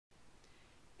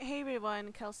Hey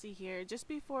everyone, Kelsey here. Just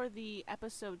before the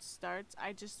episode starts,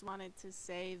 I just wanted to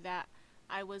say that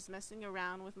I was messing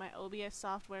around with my OBS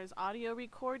software's audio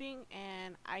recording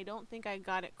and I don't think I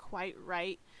got it quite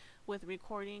right with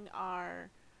recording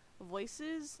our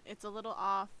voices. It's a little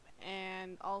off,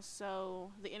 and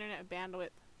also the internet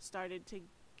bandwidth started to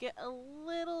get a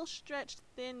little stretched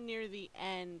thin near the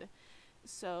end.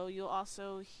 So you'll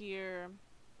also hear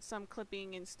some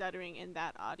clipping and stuttering in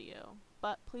that audio.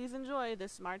 But please enjoy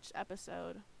this March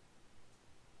episode.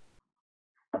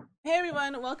 Hey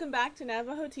everyone, welcome back to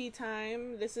Navajo Tea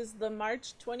Time. This is the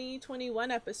March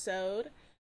 2021 episode.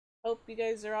 Hope you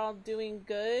guys are all doing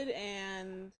good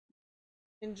and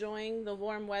enjoying the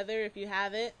warm weather if you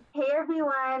have it. Hey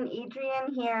everyone,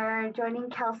 Adrienne here, joining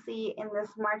Kelsey in this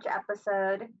March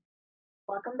episode.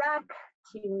 Welcome back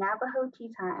to Navajo Tea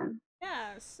Time.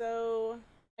 Yeah, so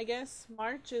I guess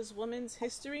March is Women's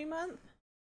History Month.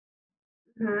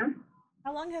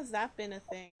 How long has that been a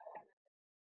thing?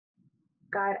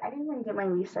 God, I didn't even do my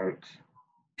research.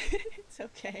 It's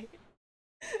okay.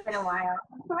 It's been a while.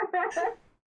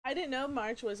 I didn't know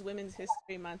March was Women's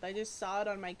History Month. I just saw it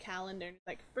on my calendar and it's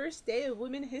like first day of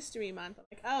Women's History Month. I'm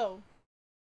like, oh,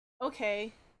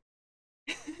 okay.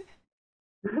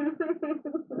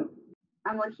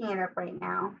 I'm looking it up right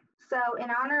now. So,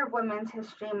 in honor of Women's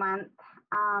History Month,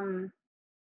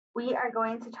 we are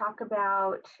going to talk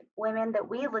about women that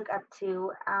we look up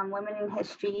to, women in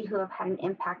history who have had an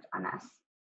impact on us.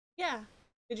 Yeah.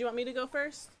 Did you want me to go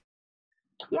first?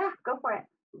 Yeah, go for it.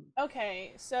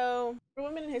 Okay, so for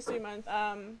Women in History Month,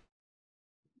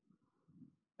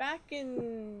 back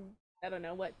in, I don't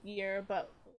know what year, but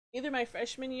either my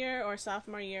freshman year or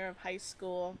sophomore year of high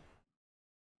school,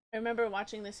 I remember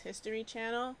watching this history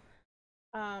channel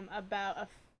about a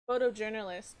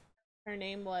photojournalist. Her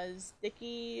name was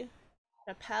Dicky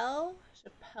Chapelle,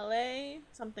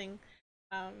 something.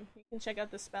 You can check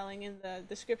out the spelling in the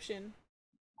description.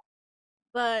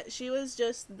 But she was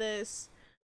just this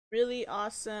really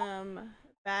awesome,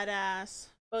 badass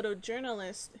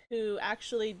photojournalist who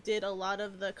actually did a lot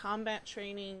of the combat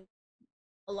training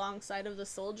alongside of the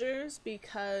soldiers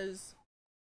because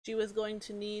she was going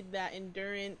to need that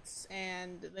endurance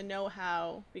and the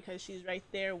know-how because she's right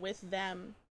there with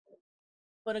them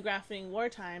photographing war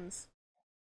times.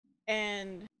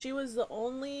 And she was the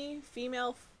only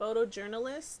female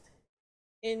photojournalist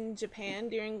in Japan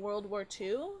during World War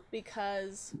II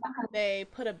because they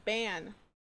put a ban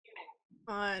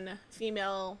on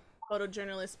female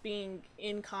photojournalists being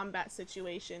in combat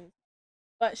situations.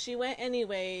 But she went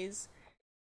anyways,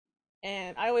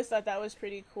 and I always thought that was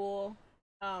pretty cool.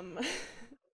 Um,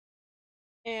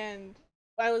 and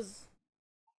I was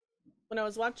when I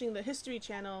was watching the History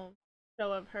Channel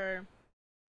show of her,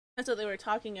 that's what they were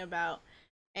talking about.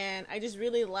 And I just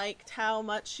really liked how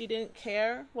much she didn't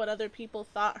care what other people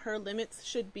thought her limits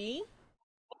should be.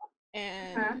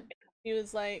 And she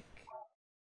was like,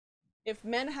 if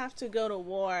men have to go to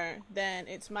war, then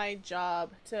it's my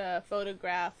job to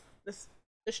photograph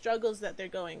the struggles that they're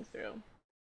going through.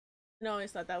 And I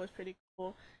always thought that was pretty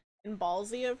cool and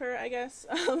ballsy of her, I guess.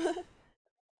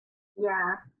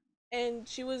 Yeah. And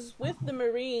she was with the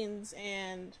Marines,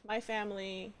 and my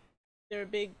family, they're a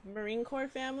big Marine Corps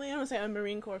family. I don't say a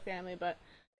Marine Corps family, but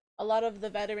a lot of the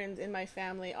veterans in my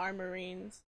family are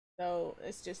Marines. So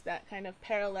it's just that kind of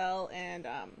parallel and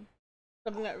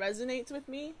something that resonates with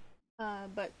me.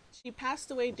 But she passed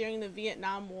away during the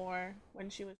Vietnam War when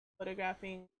she was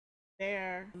photographing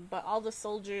there. But all the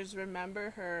soldiers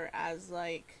remember her as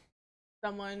like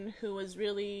someone who was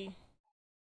really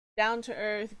down to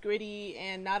earth, gritty,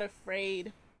 and not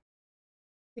afraid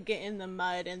to get in the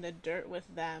mud and the dirt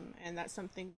with them. And that's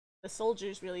something the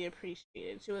soldiers really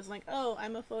appreciated. She was like, oh,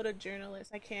 I'm a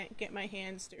photojournalist. I can't get my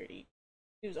hands dirty.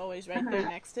 She was always right there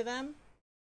next to them.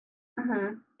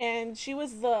 And she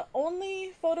was the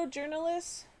only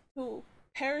photojournalist who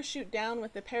parachute down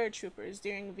with the paratroopers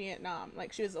during Vietnam.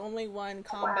 Like, she was the only one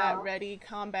combat ready,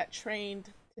 combat trained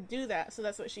to do that. So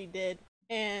that's what she did.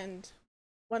 And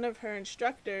one of her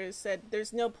instructors said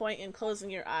there's no point in closing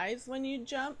your eyes when you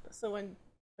jump. So when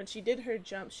she did her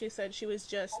jump, she said she was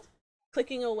just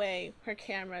clicking away her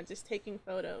camera, just taking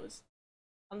photos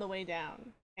on the way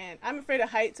down. And I'm afraid of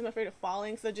heights, I'm afraid of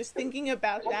falling, so just thinking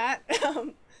about that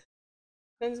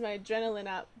sends my adrenaline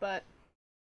up. But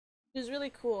it was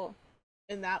really cool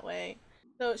in that way.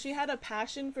 So she had a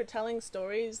passion for telling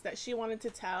stories that she wanted to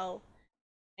tell,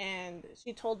 and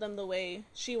she told them the way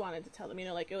she wanted to tell them. You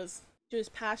know, like she was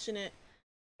passionate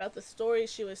about the stories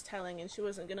she was telling, and she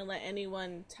wasn't gonna let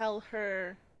anyone tell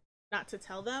her not to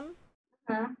tell them.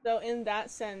 So in that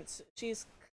sense, she's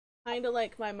kind of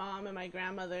like my mom and my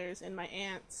grandmothers and my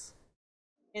aunts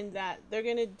in that they're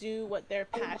gonna do what they're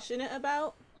passionate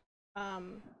about,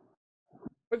 um,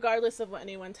 regardless of what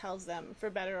anyone tells them, for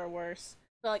better or worse.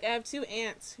 So like I have two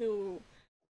aunts who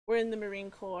were in the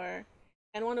Marine Corps,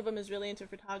 and one of them is really into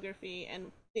photography,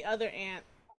 and the other aunt,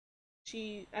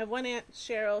 I have one aunt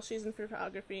Cheryl, she's in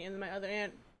photography, and my other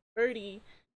aunt Bertie,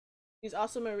 she's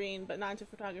also Marine but not into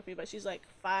photography, but she's like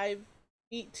 5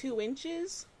 feet 2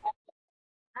 inches.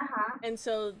 Uh-huh. And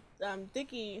so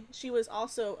Dicky, she was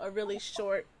also a really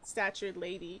short statured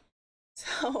lady.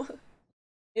 So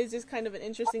it's just kind of an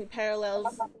interesting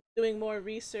parallels doing more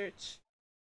research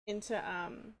into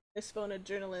this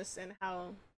photojournalist and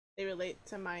how they relate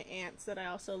to my aunts that I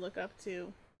also look up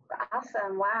to.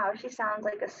 Awesome. Wow. She sounds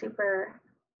like a super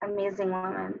amazing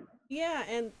woman. Yeah,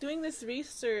 and doing this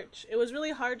research, it was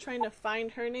really hard trying to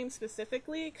find her name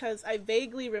specifically because I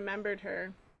vaguely remembered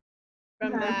her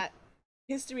from Mm-hmm. that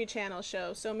History Channel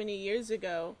show so many years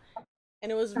ago.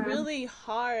 And it was Mm-hmm. really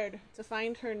hard to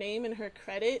find her name and her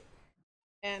credit.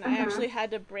 And I Mm-hmm. actually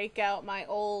had to break out my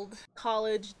old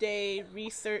college day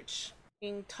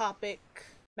researching topic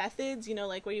methods,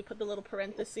 like where you put the little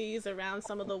parentheses around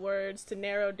some of the words to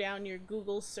narrow down your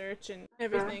Google search and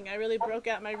everything. I really broke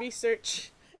out my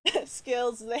research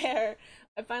skills there.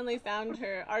 I finally found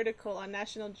her article on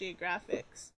National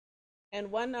Geographic's, and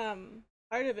one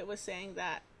part of it was saying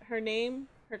that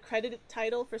her credit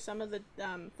title for some of the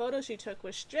photos she took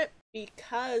was stripped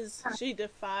because she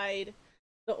defied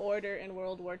the order in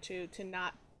World War II to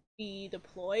not be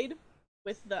deployed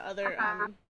with the other Uh-huh.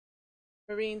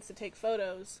 Marines to take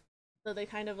photos. So they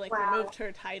kind of like Wow. removed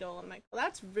her title. I'm like, well,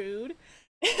 that's rude.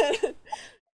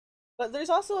 But there's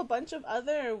also a bunch of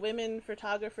other women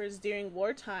photographers during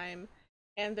wartime,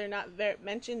 and they're not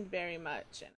mentioned very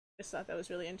much. And I just thought that was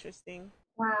really interesting.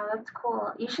 Wow, that's cool.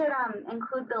 You should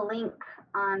include the link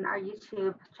on our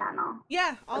YouTube channel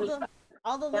Yeah, when you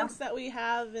all the yeah, links that we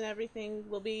have and everything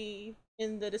will be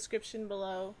in the description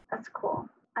below. that's cool.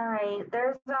 All right.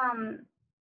 There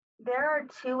are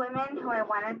two women who I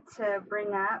wanted to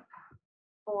bring up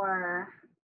for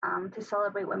to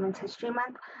celebrate Women's History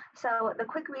Month. So the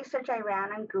quick research I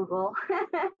ran on Google,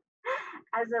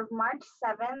 as of March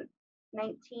 7th,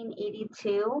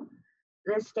 1982,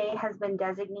 this day has been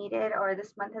designated, or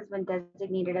this month has been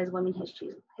designated as Women's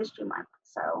History Month.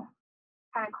 So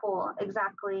kind of cool.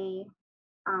 Exactly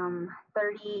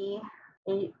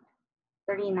 38,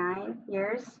 39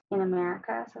 years in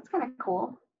America. So it's kind of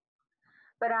cool.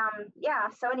 But yeah.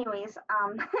 So anyways,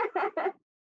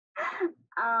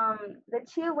 the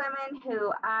two women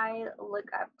who I look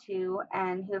up to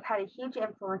and who have had a huge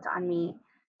influence on me,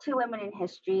 two women in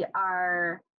history,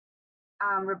 are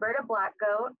Roberta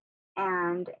Blackgoat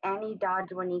and Annie Dodge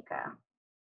Wanika,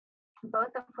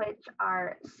 both of which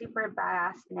are super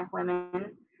badass Sniff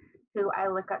women who I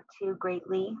look up to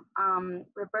greatly.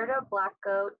 Roberta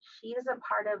Blackgoat, she is a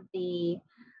part of the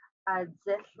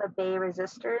Zithla Bay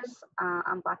Resistors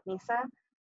on Black Mesa,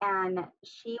 and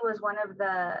she was one of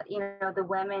the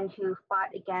women who fought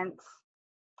against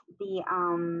the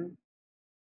um,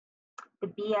 the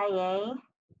BIA,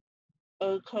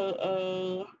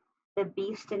 aka the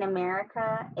Beast in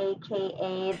America,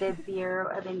 aka the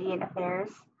Bureau of Indian Affairs.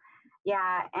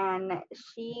 Yeah, and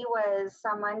she was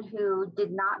someone who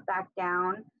did not back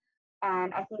down.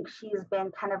 And I think she's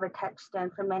been kind of a touchstone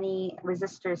for many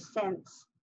resistors since,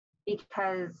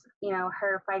 because,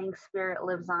 her fighting spirit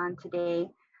lives on today.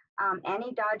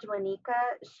 Annie Dodge Wanika,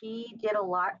 she did a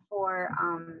lot for,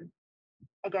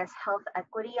 I guess, health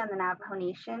equity on the Navajo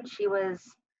Nation. She was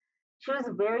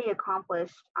very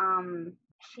accomplished.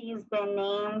 She's been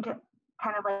named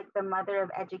kind of like the mother of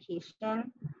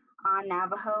education on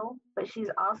Navajo, but she's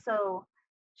also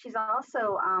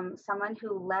someone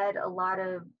who led a lot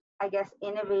of, I guess,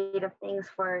 innovative things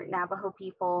for Navajo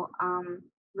people,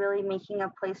 really making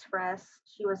a place for us.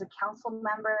 She was a council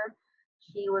member.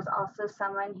 She was also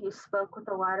someone who spoke with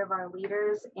a lot of our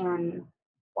leaders in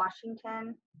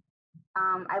Washington.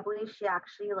 I believe she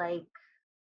actually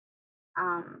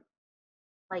um,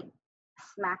 like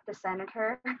smacked a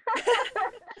senator.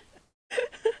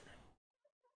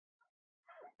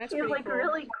 That's She's pretty like cool.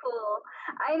 really cool.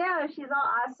 I know, she's all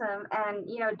awesome. And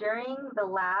during the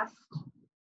last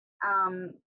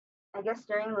um I guess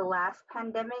during the last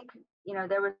pandemic,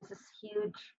 there was this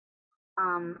huge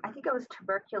I think it was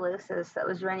tuberculosis that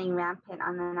was running rampant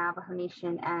on the Navajo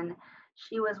Nation, and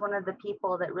she was one of the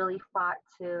people that really fought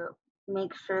to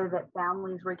make sure that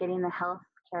families were getting the health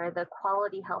care, the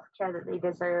quality health care that they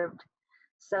deserved,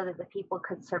 so that the people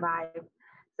could survive.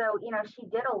 So, she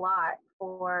did a lot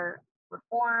for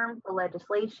reform, for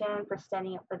legislation, for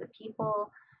standing up for the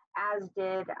people, as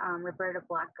did Roberta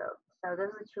Blackgoat. So those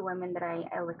are the two women that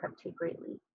I look up to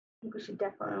greatly. I think we should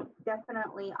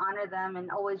definitely honor them and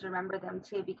always remember them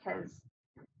too, because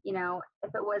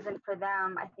if it wasn't for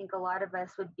them, I think a lot of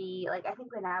us would be like, I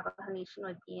think the Navajo Nation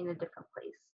would be in a different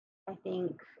place. I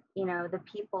think,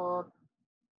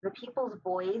 the people's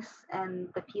voice and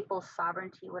the people's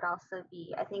sovereignty would also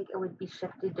be, I think it would be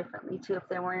shifted differently too if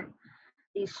there weren't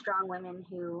these strong women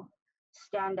who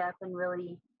stand up and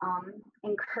really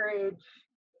encourage,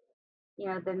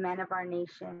 the men of our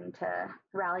nation to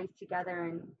rally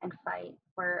together and fight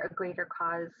for a greater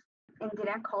cause. In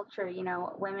Diné culture,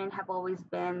 women have always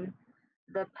been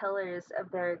the pillars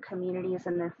of their communities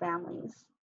and their families.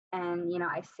 And,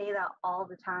 I say that all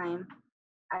the time.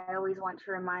 I always want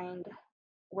to remind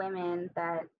women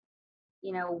that,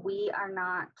 we are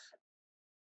not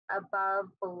above,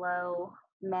 below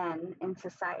men in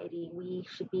society. We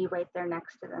should be right there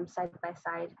next to them, side by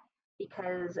side,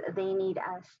 because they need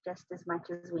us just as much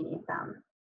as we need them.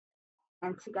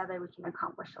 And together we can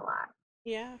accomplish a lot.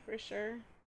 Yeah, for sure.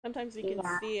 Sometimes you can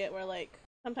Yeah. see it where like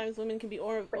sometimes women can be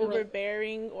What do you mean?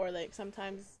 overbearing, or like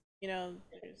sometimes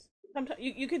there's sometimes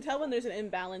you can tell when there's an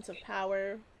imbalance of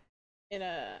power in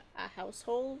a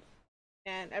household.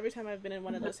 And every time I've been in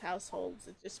one of those households,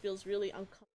 it just feels really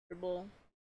uncomfortable.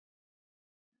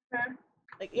 Mhm.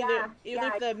 Like Yeah, either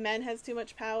yeah, the man has too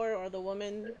much power, or the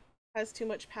woman has too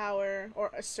much power,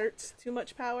 or asserts too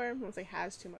much power. I won't say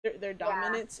has too much. Their yeah.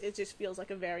 dominance, it just feels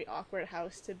like a very awkward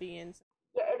house to be in.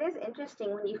 Yeah, it is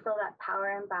interesting when you feel that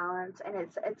power imbalance, and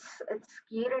it's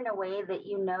skewed in a way that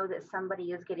that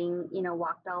somebody is getting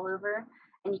walked all over,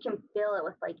 and you can feel it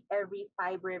with like every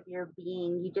fiber of your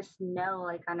being. You just know,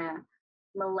 like on a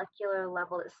molecular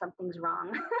level, that something's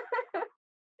wrong.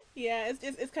 Yeah,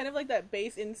 it's kind of like that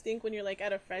base instinct when you're like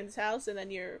at a friend's house and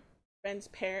then your friend's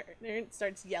parent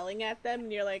starts yelling at them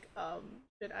and you're like,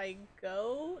 should I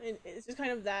go? And it's just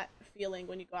kind of that feeling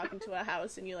when you go out into a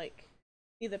house and you like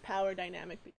see the power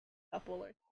dynamic between a couple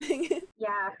or something.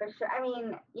 Yeah, for sure. I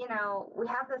mean, we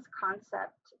have this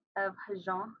concept of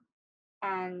Hajon,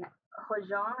 and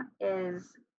Hajon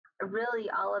is really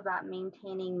all about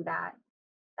maintaining that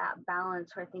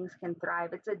balance where things can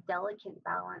thrive. It's a delicate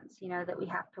balance, that we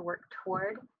have to work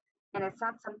toward. And it's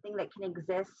not something that can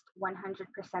exist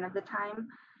 100% of the time,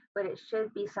 but it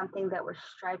should be something that we're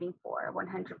striving for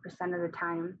 100% of the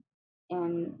time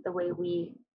in the way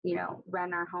we,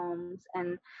 run our homes.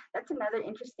 And that's another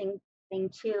interesting thing,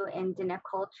 too, in Diné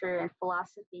culture and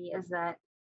philosophy is that,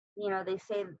 they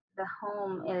say the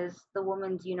home is the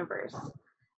woman's universe,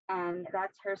 and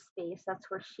that's her space. That's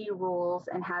where she rules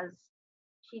and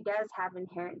she does have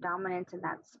inherent dominance in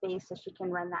that space, so she can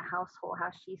run that household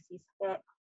how she sees fit.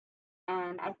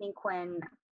 And I think when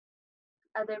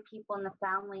other people in the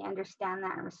family understand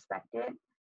that and respect it,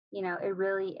 it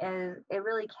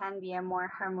really can be a more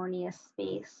harmonious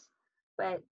space.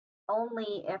 But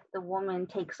only if the woman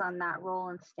takes on that role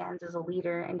and stands as a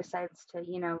leader and decides to,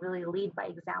 really lead by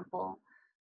example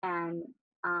and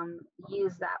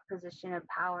use that position of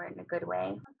power in a good way.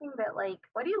 Something that, like,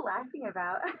 what are you laughing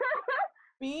about?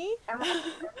 Me? Am I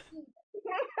crazy?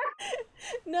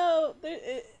 No,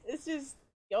 it's just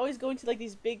you always go into like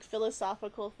these big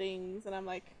philosophical things, and I'm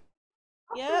like,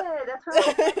 yep. Good. That's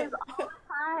where my head is all the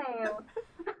time.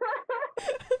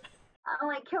 I'm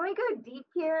like, can we go deep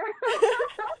here?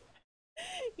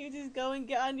 You just go and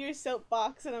get on your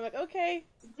soapbox, and I'm like, okay.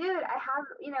 Dude,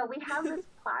 we have this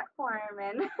platform,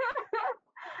 and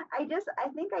I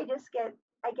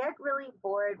get really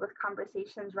bored with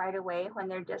conversations right away when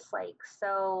they're just like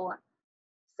so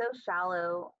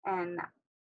shallow. And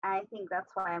I think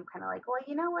that's why I'm kind of like, well,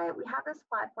 you know what? We have this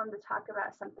platform to talk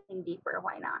about something deeper.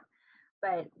 Why not?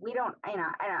 But we don't, I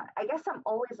guess I'm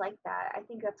always like that. I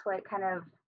think that's what kind of,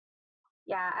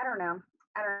 yeah, I don't know.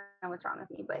 I don't know what's wrong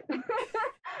with me, but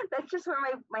that's just where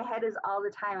my head is all the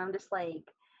time. I'm just like,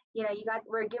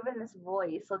 we're given this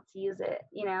voice. Let's use it,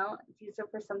 let's use it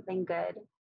for something good.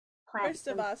 Plant First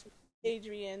of some all,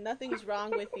 Adrian, nothing's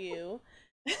wrong with you.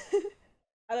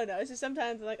 I don't know. It's just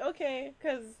sometimes I'm like, okay,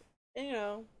 because you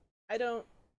know, I don't.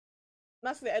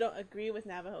 Mostly, I don't agree with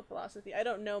Navajo philosophy. I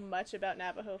don't know much about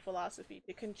Navajo philosophy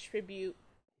to contribute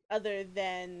other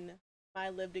than my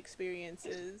lived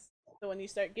experiences. So when you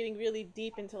start getting really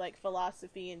deep into like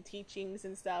philosophy and teachings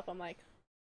and stuff, I'm like,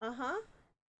 uh huh.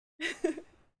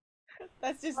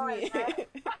 That's just Oh, I me. bet.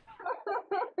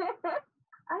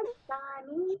 I'm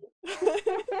Johnny.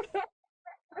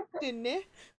 Didn't it?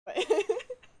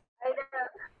 I know.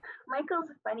 Michael's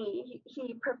funny.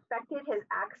 He perfected his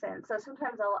accent. So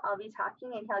sometimes I'll be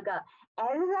talking and he'll go,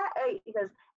 Ezra? He goes,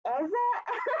 Ezra?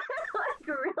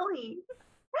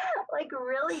 like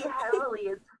really heavily.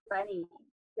 It's funny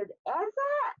goes, Esa?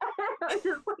 I was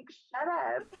just like, shut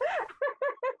up.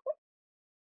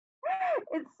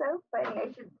 It's so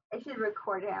funny. I should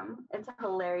record him. It's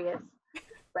hilarious.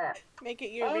 But Make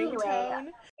it your anyway, ringtone.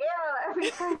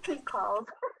 every time he calls.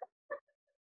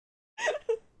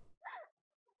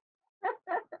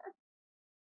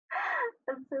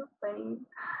 That's so funny.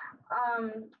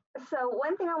 Um, so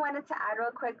one thing I wanted to add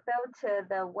real quick though to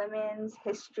the Women's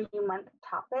History Month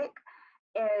topic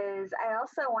is I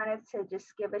also wanted to just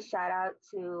give a shout out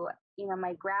to,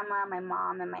 my grandma, my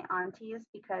mom, and my aunties,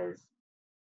 because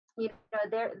they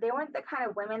weren't the kind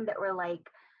of women that were like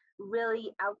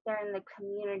really out there in the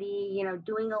community,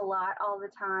 doing a lot all the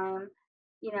time,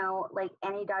 like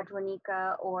Annie Dodge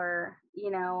Wanika or,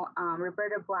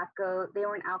 Roberta Blackgoat. They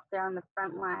weren't out there on the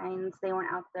front lines. They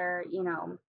weren't out there,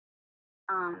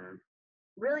 um,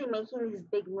 really making these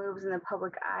big moves in the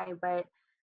public eye. But,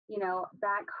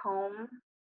 back home,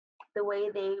 the way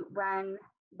they run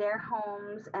their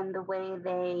homes and the way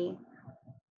they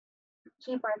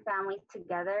keep our families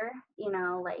together,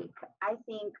 like I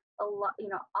think a lot,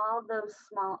 all those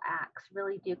small acts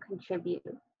really do contribute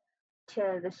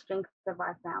to the strength of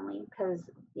our family. Because,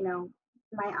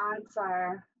 my aunts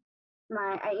are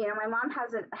my mom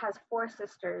has four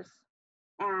sisters,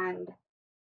 and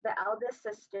the eldest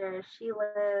sister, she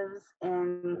lives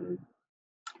in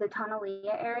the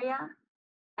Tonalea area,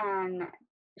 and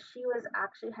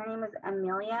her name is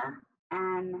Amelia,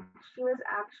 and she was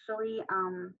actually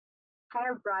kind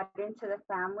of brought into the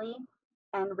family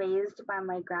and raised by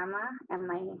my grandma and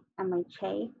my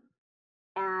Che,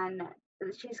 and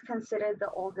she's considered the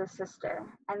oldest sister.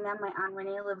 And then my aunt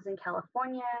Renee lives in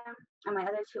California, and my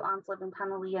other two aunts live in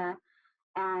Tonalea,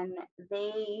 and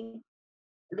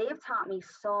they've taught me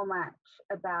so much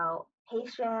about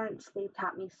patience. They've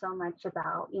taught me so much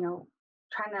about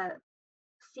trying to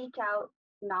seek out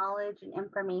knowledge and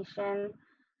information.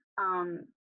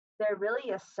 They're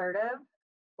really assertive.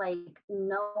 Like,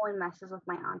 no one messes with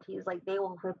my aunties. Like, they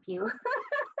will whip you.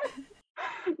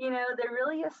 They're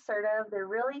really assertive. They're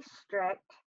really strict.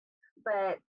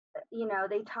 But,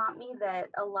 they taught me that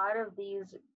a lot of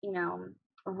these,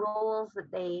 rules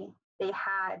that they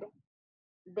had,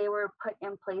 they were put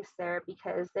in place there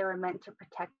because they were meant to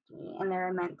protect me, and they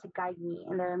were meant to guide me,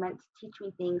 and they were meant to teach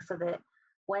me things so that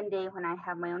one day when I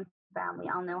have my own family,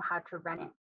 I'll know how to run it.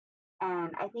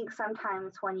 And I think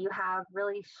sometimes when you have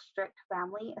really strict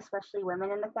family, especially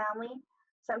women in the family,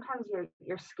 sometimes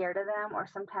you're scared of them, or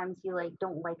sometimes you like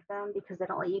don't like them because they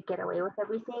don't let you get away with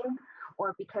everything,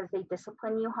 or because they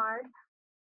discipline you hard.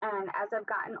 And as I've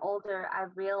gotten older,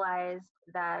 I've realized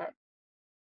that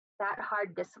that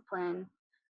hard discipline,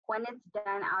 when it's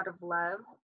done out of love,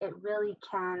 it really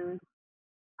can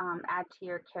add to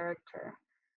your character,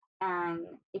 and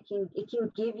it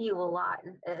can give you a lot.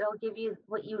 It'll give you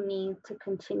what you need to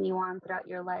continue on throughout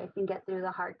your life and get through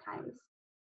the hard times.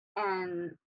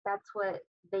 And that's what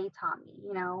they taught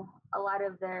me. A lot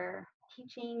of their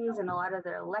teachings and a lot of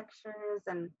their lectures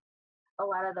and a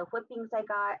lot of the whippings I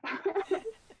got.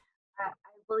 I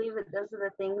believe that those are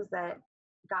the things that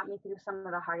got me through some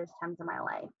of the hardest times of my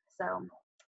life. So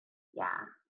yeah,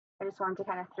 I just wanted to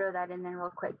kind of throw that in there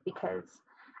real quick, because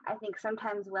I think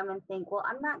sometimes women think, well,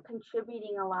 I'm not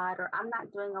contributing a lot, or I'm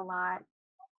not doing a lot.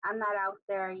 I'm not out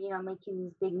there, making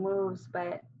these big moves.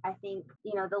 But I think,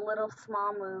 the little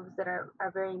small moves that are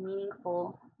very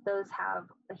meaningful, those have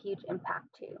a huge impact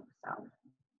too. So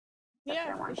that's Yeah,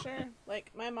 what I for want. sure.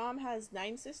 Like, my mom has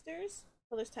 9 sisters,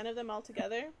 so there's 10 of them all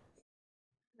together.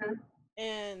 Mhm.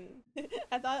 And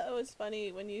I thought it was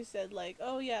funny when you said, like,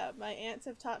 oh yeah, my aunts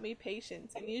have taught me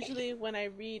patience. And usually when I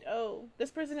read, oh,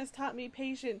 this person has taught me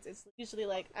patience, it's usually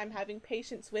like I'm having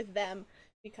patience with them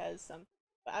because some.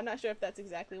 But I'm not sure if that's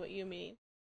exactly what you mean.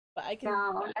 But I can,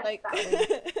 No, that's like. not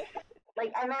it.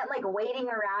 Like, I meant like waiting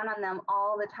around on them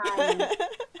all the time, and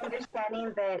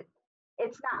understanding that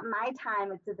it's not my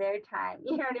time, it's their time.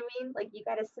 You know what I mean? Like, you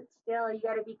got to sit still, you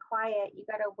got to be quiet, you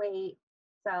got to wait.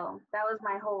 So that was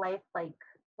my whole life. Like,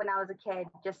 when I was a kid,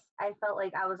 just I felt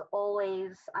like I was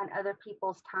always on other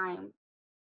people's time,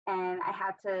 and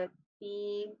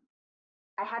be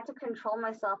I had to control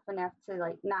myself enough to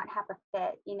like not have a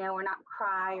fit, or not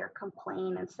cry or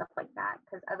complain and stuff like that,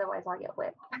 because otherwise I'll get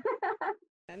whipped.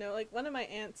 I know, like, one of my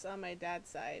aunts on my dad's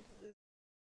side.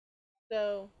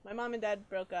 So my mom and dad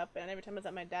broke up, and every time I was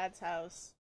at my dad's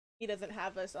house, he doesn't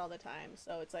have us all the time.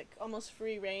 So it's like almost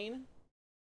free reign.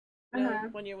 Hmm.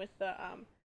 When you're with the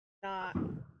not,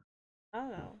 I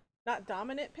don't know, not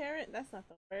dominant parent. That's not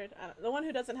the word. I don't, the one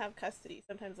who doesn't have custody.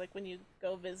 Sometimes, like, when you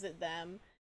go visit them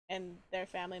and their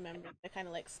family members, they kind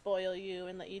of like spoil you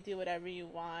and let you do whatever you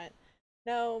want.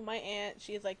 No, my aunt,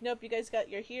 she's like, nope,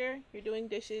 you're here, you're doing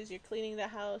dishes, you're cleaning the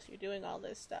house, you're doing all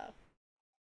this stuff.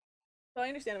 So I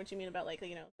understand what you mean about like,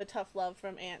 the tough love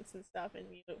from aunts and stuff, and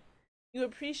you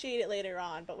appreciate it later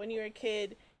on, but when you're a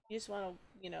kid, you just want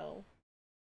to,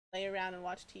 lay around and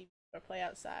watch TV or play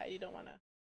outside. You don't want to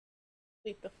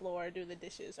sweep the floor, do the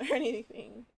dishes, or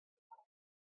anything.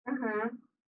 Mhm.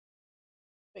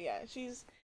 But yeah, she's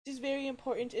very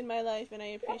important in my life, and I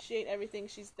appreciate everything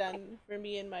she's done for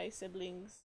me and my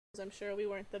siblings. 'Cause I'm sure we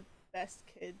weren't the best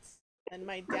kids, and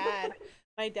my dad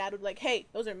would like, hey,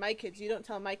 those are my kids. You don't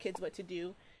tell my kids what to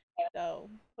do. So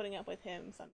putting up with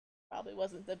him some probably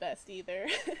wasn't the best either.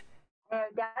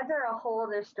 And dads are a whole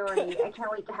other story. I can't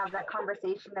wait to have that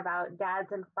conversation about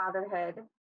dads and fatherhood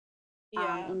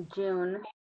Yeah. in June.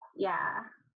 Yeah.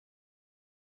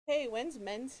 Hey, when's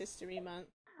Men's History Month?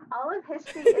 All of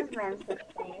history is men's history.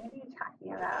 What are you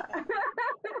talking about?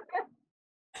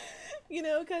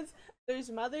 Because there's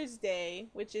Mother's Day,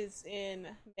 which is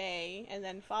in May, and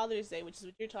then Father's Day, which is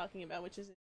what you're talking about, which is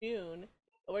in June.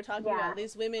 But we're talking Yeah. about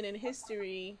these women in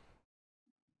history,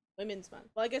 Women's Month.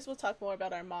 Well, I guess we'll talk more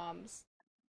about our moms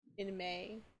in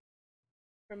May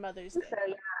for Mother's So Day.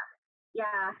 yeah,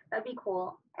 yeah, that'd be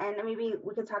cool. And maybe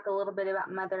we could talk a little bit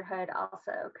about motherhood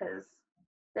also, because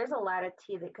there's a lot of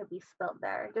tea that could be spilled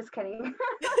there. Just kidding.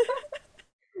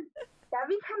 That'd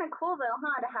be kind of cool though,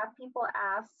 huh? To have people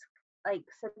ask, like,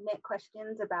 submit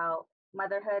questions about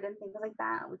motherhood and things like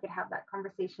that. We could have that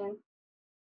conversation.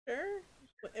 Sure.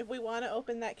 If we want to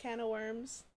open that can of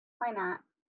worms. Why not?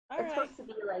 All It's right. supposed to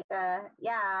be like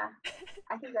yeah,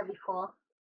 I think that'd be cool.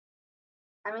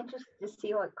 I'm interested to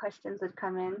see what questions would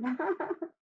come in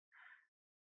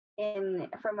in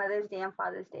for Mother's Day and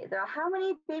Father's Day. They're all, how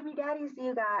many baby daddies do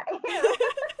you got?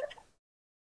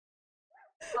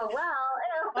 Oh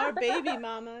Our well, baby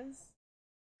mamas.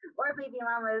 or baby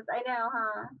mamas. I know,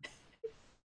 huh?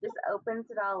 Just opens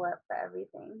it all up for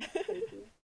everything. Crazy.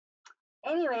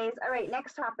 Anyways, all right,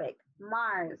 next topic,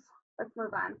 Mars. Let's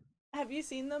move on. Have you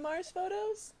seen the Mars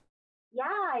photos? Yeah,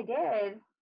 I did.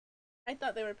 I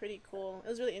thought they were pretty cool. It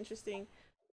was really interesting.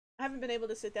 I haven't been able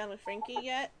to sit down with Frankie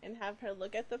yet and have her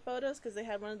look at the photos because they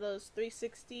had one of those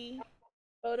 360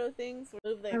 photo things where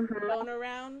you move the Mm-hmm. phone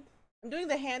around. I'm doing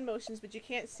the hand motions, but you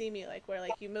can't see me, like where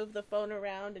like you move the phone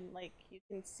around and like you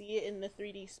can see it in the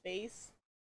 3D space.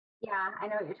 Yeah, I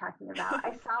know what you're talking about.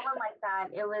 I saw one like that.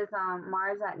 It was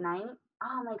Mars at night.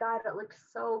 Oh my god, it looks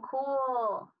so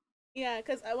cool. Yeah,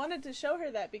 because I wanted to show her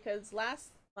that because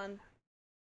last month,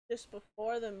 just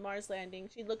before the Mars landing,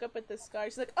 she'd look up at the sky.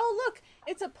 She's like, "Oh, look,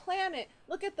 it's a planet.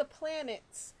 Look at the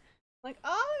planets." I'm like,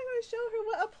 oh, I'm gonna show her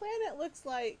what a planet looks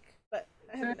like, but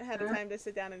I haven't had the Mm-hmm. time to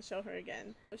sit down and show her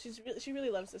again. She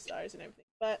really loves the stars and everything,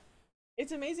 but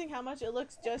it's amazing how much it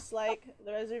looks just like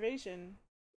the reservation.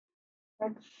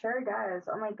 It sure does.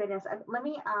 Oh my goodness. Let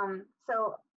me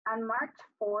so on March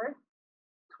 4th,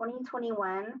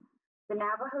 2021, the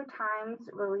Navajo Times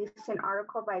released an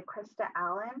article by Krista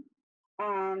Allen,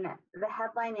 and the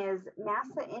headline is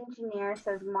NASA engineer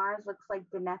says Mars looks like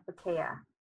Denethakea.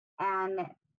 And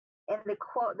in the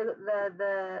quote,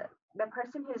 the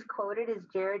person who's quoted is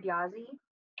Jared Yazzie.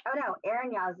 Oh no,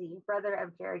 Aaron Yazzie, brother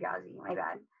of Jared Yazzie. My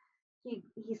bad. He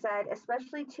said,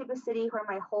 especially Tuba City, where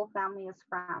my whole family is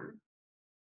from.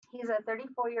 He's a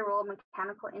 34-year-old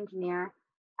mechanical engineer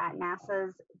at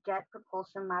NASA's Jet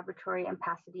Propulsion Laboratory in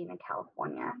Pasadena,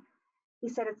 California. He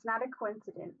said it's not a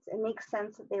coincidence. It makes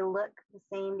sense that they look the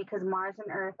same because Mars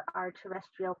and Earth are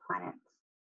terrestrial planets.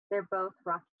 They're both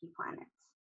rocky planets.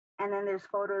 And then there's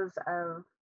photos of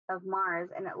Mars,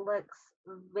 and it looks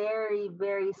very,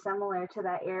 very similar to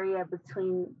that area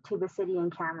between Tuba City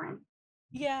and Cameron.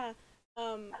 Yeah,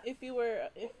 if you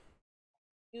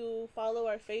follow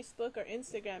our Facebook or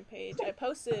Instagram page, I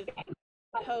posted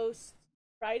a post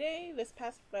Friday this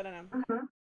past, I don't know, Mm-hmm.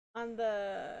 on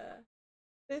the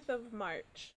 5th of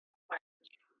March,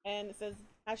 and it says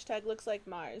hashtag looks like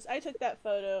Mars. I took that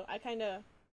photo. I kind of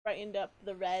brightened up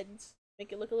the reds,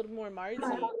 make it look a little more Marsy,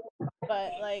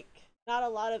 but like not a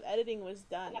lot of editing was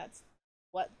done. That's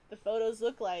what the photos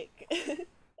look like.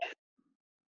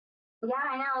 Yeah,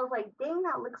 I know. I was like, dang,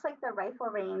 that looks like the rifle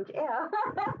range.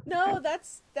 Ew. No,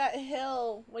 that's that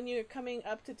hill when you're coming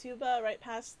up to Tuba, right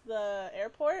past the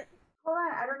airport. Hold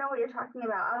on, I don't know what you're talking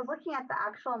about. I was looking at the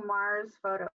actual Mars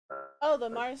photos Oh, the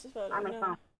Mars photo. on my phone.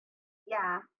 No.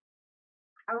 Yeah,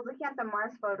 I was looking at the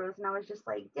Mars photos and I was just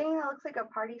like, dang, that looks like a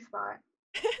party spot.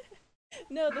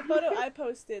 No, the photo I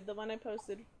posted, the one I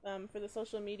posted for the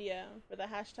social media for the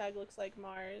hashtag looks like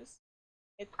Mars.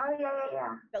 It's Oh yeah, yeah,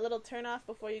 yeah. that little turnoff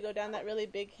before you go down that really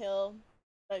big hill,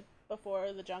 right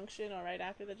before the junction or right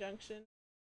after the junction.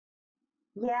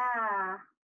 Yeah.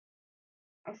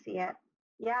 I see it.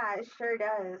 Yeah, it sure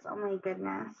does. Oh my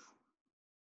goodness.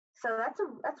 So that's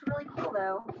really cool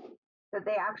though that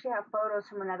they actually have photos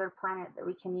from another planet that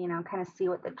we can, kind of see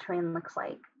what the terrain looks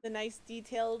like. The nice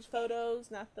detailed photos,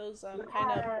 not those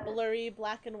kind of Yes. blurry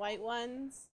black and white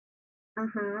ones.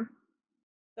 Mhm.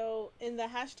 So in the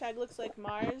hashtag looks like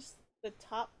Mars, the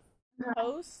top Mhm.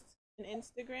 post in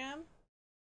Instagram,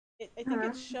 I think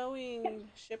it's Mhm.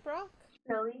 showing Shiprock.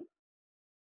 Really?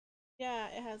 Yeah,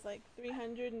 it has like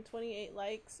 328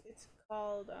 likes. It's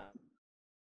called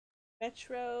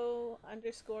Metro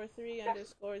underscore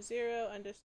 3_0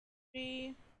 underscore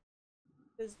 3.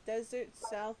 This Desert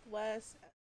Southwest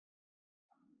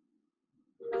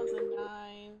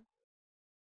 2009.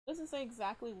 Doesn't say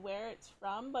exactly where it's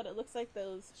from, but it looks like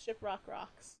those Shiprock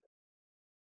rocks.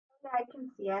 Yeah, I can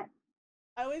see it.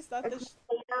 I always thought It's this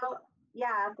Mateo.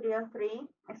 Yeah, 303.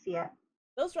 I see it.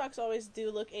 those rocks always do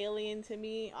look alien to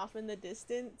me off in the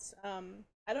distance.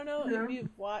 I don't know if Mhm.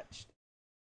 you've watched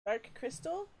Dark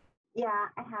Crystal, Yeah,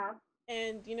 I have.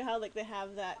 and you know how like they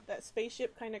have that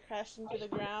spaceship kind of crashed into the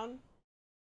ground,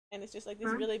 and it's just like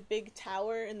this Mhm. really big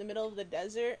tower in the middle of the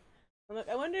desert. I'm like,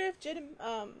 I wonder if Jim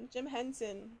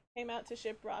Henson came out to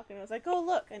Shiprock and was like, oh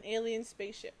look, an alien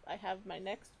spaceship. I have my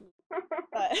next move.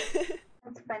 But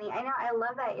That's funny. I know. I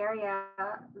love that area.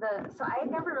 So I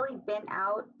had never really been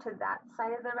out to that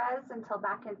side of the res until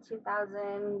back in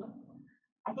 2000.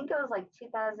 I think it was like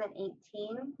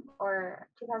 2018 or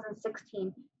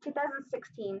 2016.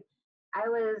 2016. I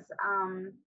was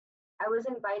um I was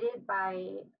invited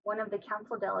by one of the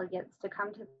council delegates to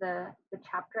come to the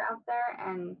chapter out there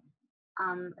and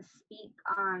speak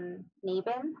on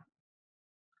NABN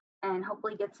and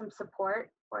hopefully get some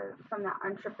support from the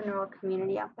entrepreneurial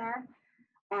community out there.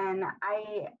 And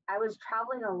I was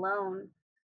traveling alone,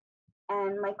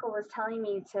 and Michael was telling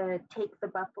me to take the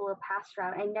Buffalo Pass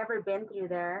route. I'd never been through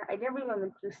there. I'd never even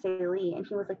been through Saley, and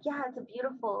he was like, "Yeah, it's a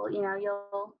beautiful.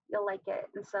 You'll like it."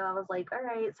 And so I was like, "All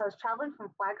right." So I was traveling from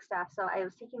Flagstaff, so I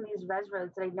was taking these res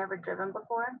roads that I'd never driven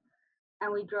before,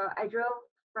 and we drove. I drove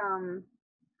from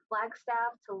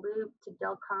Flagstaff to Loop to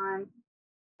Delcon,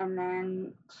 and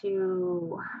then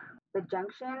to the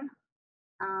junction.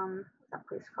 What's that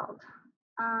place called?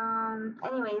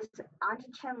 Anyways,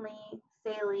 onto Chinle,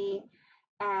 Saley,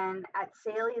 and at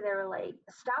Saley they were like,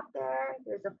 stop there.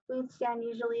 There's a food stand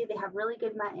usually. They have really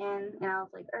good mutton, and I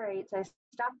was like, all right. So I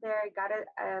stopped there, got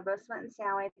a roast mutton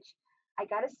sandwich. I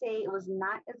gotta say, it was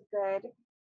not as good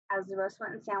as the roast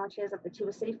mutton sandwiches at the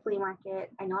Tuba City Flea Market.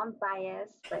 I know I'm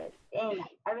biased, but dang,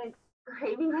 I've been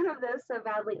craving one of those so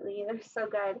bad lately. They're so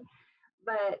good.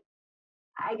 But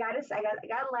I got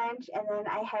lunch, and then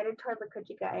I headed toward the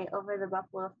Kuchikai over the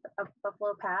Buffalo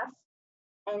Pass,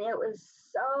 and it was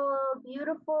so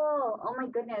beautiful. Oh my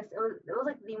goodness, it was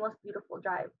like the most beautiful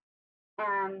drive.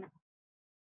 And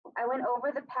I went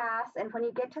over the pass, and when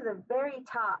you get to the very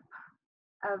top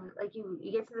of like you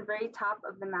get to the very top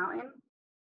of the mountain,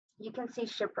 you can see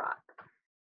Shiprock,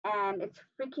 and it's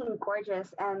freaking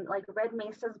gorgeous. And like Red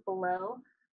Mesa's below,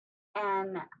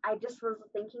 and I just was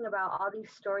thinking about all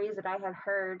these stories that I had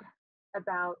heard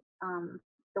about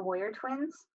the Warrior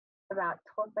Twins, about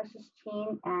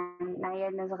Tolfashishchin and Naya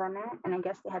Nazrana, and I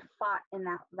guess they had fought in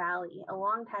that valley a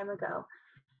long time ago.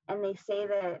 And they say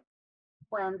that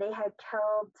when they had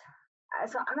killed,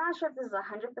 so I'm not sure if this is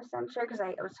 100% sure because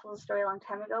I was told the story a long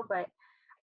time ago, but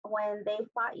when they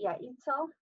fought Yaitzo,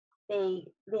 they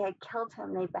had killed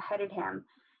him, they beheaded him,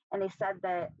 and they said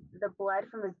that the blood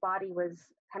from his body was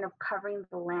kind of covering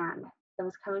the land. It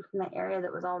was coming from the area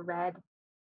that was all red,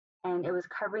 and it was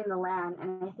covering the land.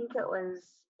 And I think it was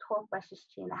 12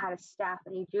 Bashishchin that had a staff,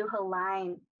 and he drew a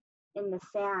line in the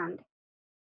sand,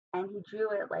 and he drew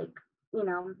it like,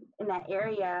 in that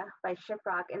area by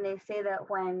Shiprock. And they say that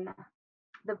when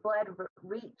the blood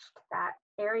reached that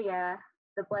area,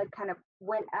 the blood kind of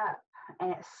went up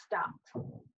and it stopped.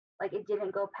 Like it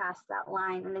didn't go past that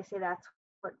line. And they say that's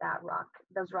what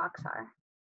those rocks are.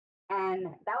 And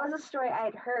that was a story I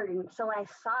had heard. And so when I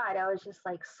saw it, I was just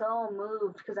like so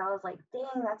moved because I was like,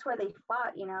 dang, that's where they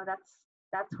fought,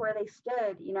 that's where they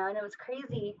stood, and it was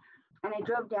crazy. And I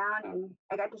drove down and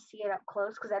I got to see it up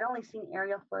close because I'd only seen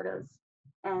aerial photos.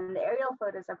 And the aerial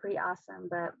photos are pretty awesome,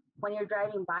 but when you're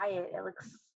driving by it, it looks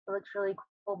really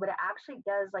cool. But it actually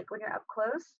does, like when you're up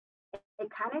close, it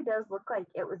kind of does look like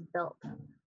it was built.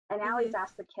 And I always mhm.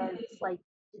 ask the kids, like,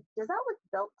 does that look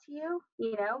built to you?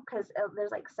 Because there's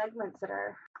like segments that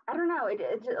are, I don't know, it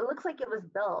looks like it was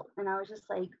built. And I was just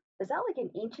like, is that like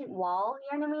an ancient wall?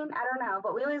 You know what I mean? I don't know.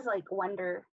 But we always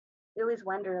wonder,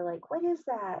 like, what is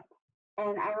that?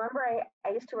 And I remember I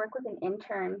used to work with an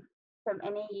intern from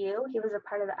NAU. He was a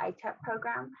part of the ITEP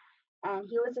program. and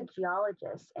he was a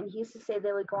geologist, and he used to say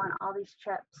they would go on all these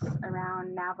trips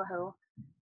around Navajo,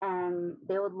 and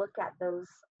they would look at those,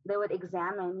 they would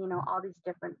examine, all these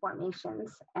different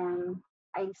formations. And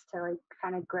I used to like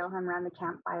kind of grill him around the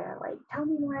campfire, like, tell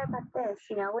me more about this,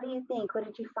 what do you think, what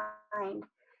did you find?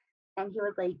 And he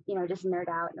would like, just nerd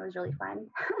out, and it was really fun.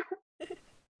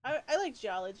 I like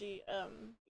geology.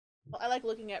 Well, I like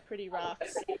looking at pretty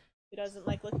rocks. Who doesn't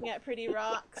like looking at pretty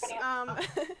rocks?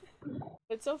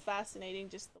 It's so fascinating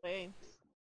just the way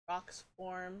rocks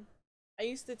form. I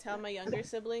used to tell my younger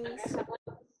siblings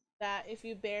that if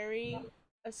you bury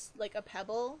like a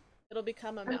pebble, it'll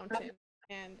become a mountain.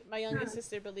 And my youngest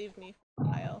sister believed me for a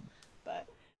while, but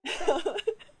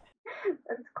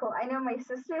That's cool. I know my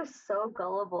sister is so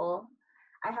gullible.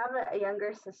 I have a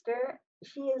younger sister.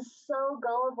 She is so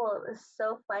gullible. It was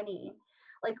so funny.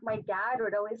 Like my dad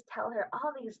would always tell her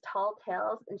all these tall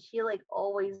tales, and she like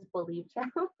always believed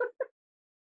him.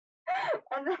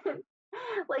 And then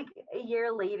like a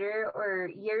year later or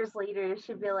years later,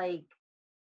 she'd be like,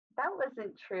 "That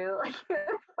wasn't true." Like it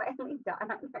would finally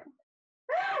dawn on her.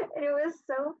 And it was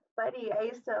so funny. I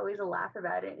used to always laugh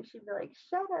about it, and she'd be like,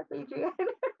 "Shut up, Adrienne."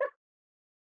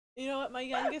 you know what? My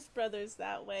youngest brother's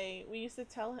that way. We used to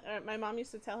tell, or my mom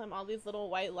used to tell him all these little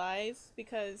white lies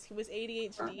because he was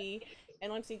ADHD,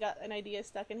 and once he got an idea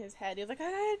stuck in his head, he was like, "I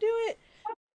gotta do it."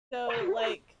 So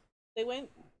like, they went,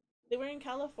 they were in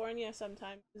California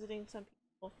sometime visiting some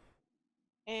people,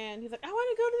 and he's like, "I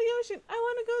want to go to the ocean. I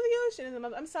want to go to the ocean." And the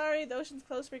mom, "I'm sorry, the ocean's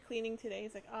closed for cleaning today."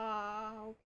 He's like, "Ah,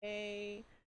 okay."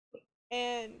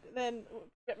 And then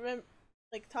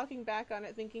like talking back on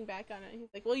it, thinking back on it, he's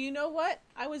like, "Well, you know what?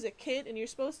 I was a kid, and you're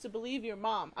supposed to believe your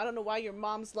mom. I don't know why your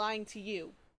mom's lying to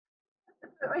you."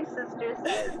 That's what my sister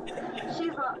says. She's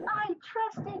like, "I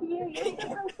trusted you. You're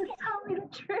supposed to tell me the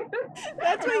truth."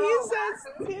 That's And what I'm he all says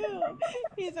laughing. too.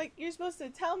 He's like, "You're supposed to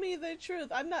tell me the truth.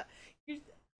 I'm not. You're,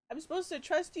 I'm supposed to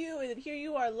trust you, and here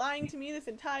you are lying to me this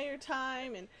entire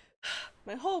time, and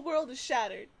my whole world is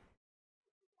shattered."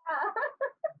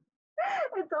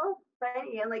 It's all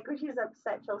funny, and like when she's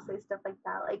upset, she'll say stuff like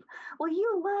that, like, "Well,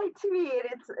 you lied to me," and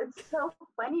it's so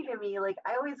funny to me. Like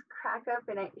I always crack up,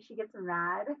 and she gets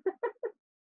mad.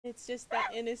 It's just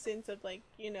that innocence of like,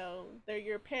 they're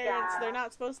your parents. They're Yeah,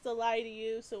 not supposed to lie to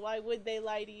you, so why would they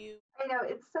lie to you? I know,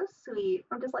 it's so sweet.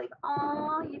 I'm just like,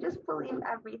 "Oh, you just believe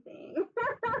everything."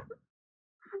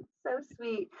 So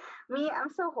sweet. Me,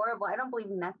 I'm so horrible. I don't believe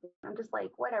nothing. I'm just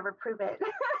like, whatever, prove it.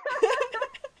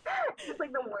 Just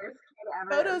like the worst kid ever. I'm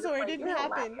Photos just or it like, didn't you're a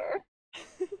happen. liar.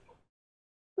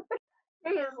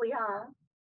 Seriously, huh?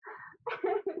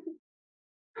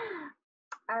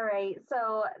 All right.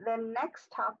 So the next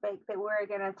topic that we're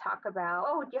gonna talk about.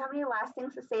 Oh, do you have any last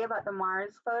things to say about the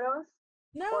Mars photos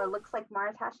or No, looks like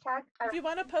Mars hashtag? if you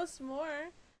want to post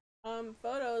more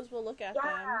photos, we'll look at them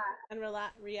Yeah, and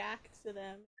react to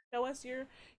them. Show us your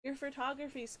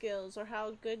photography skills or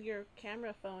how good your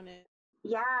camera phone is.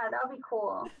 yeah, that would be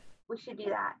cool. We should do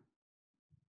that.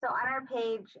 So on our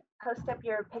page, post up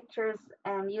your pictures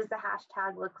and use the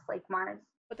hashtag looks like Mars.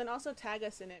 But then also tag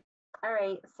us in it. All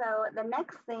right. So the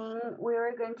next thing we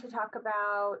were going to talk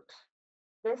about,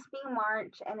 this being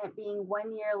March and it being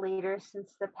 1 year later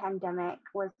since the pandemic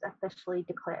was officially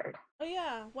declared. Oh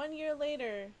yeah, 1 year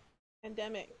later,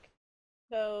 pandemic.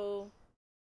 So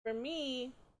for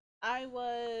me, I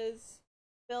was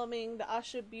filming the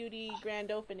Asha Beauty grand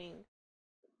opening,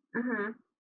 Mm-hmm.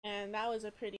 and that was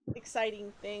a pretty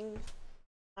exciting thing.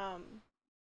 Um,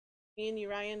 Me and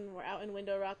Urian were out in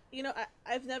Window Rock.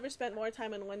 I've never spent more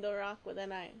time in Window Rock than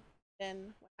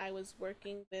when I was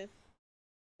working with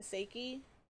Seiki.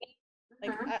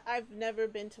 Like Mm-hmm. I've never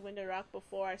been to Window Rock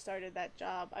before I started that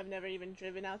job. I've never even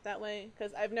driven out that way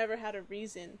because I've never had a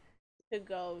reason to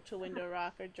go to Window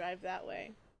Rock or drive that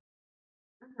way.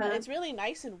 But Mm-hmm. it's really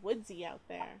nice and woodsy out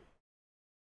there.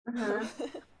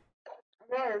 Mm-hmm.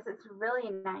 It is. It's really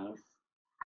nice.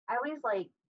 I always like,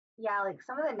 yeah, like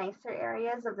some of the nicer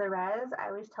areas of the res, I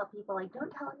always tell people, like,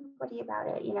 don't tell anybody about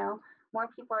it, more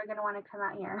people are going to want to come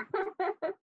out here.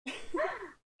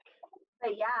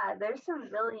 But yeah, there's some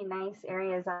really nice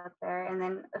areas out there. And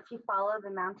then if you follow the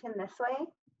mountain this way,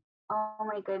 oh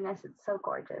my goodness, it's so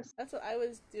gorgeous. That's what I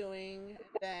was doing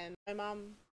then. My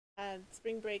mom had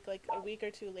spring break like a week or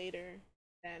two later.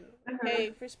 Then, Mm-hmm. hey,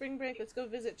 for spring break, let's go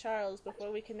visit Charles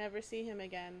before we can never see him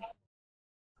again.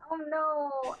 Oh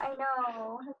no, I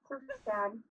know. It's so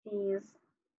sad. Jeez.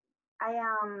 I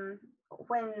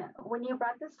when you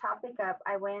brought this topic up,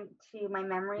 I went to my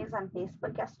memories on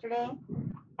Facebook yesterday,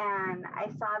 and I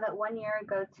saw that 1 year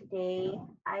ago today,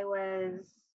 I was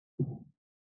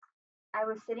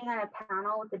sitting on a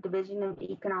panel with the Division of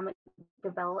Economic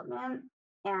Development,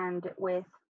 and with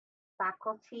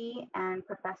faculty and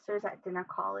professors at Dinner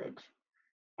College.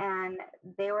 And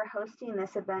they were hosting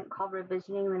this event called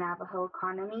Revisioning the Navajo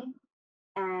Economy,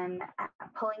 and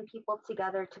pulling people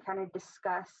together to kind of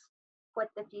discuss what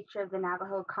the future of the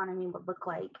Navajo economy would look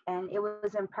like. And it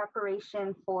was in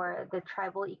preparation for the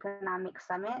Tribal Economic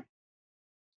Summit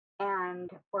and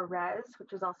for RES,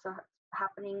 which was also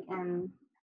happening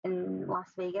in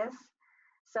Las Vegas.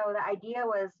 So the idea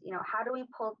was, how do we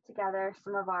pull together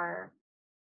some of our,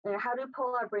 how do we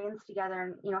pull our brains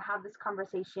together and, have this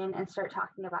conversation and start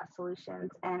talking about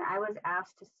solutions? And I was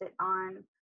asked to sit on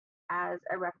as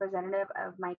a representative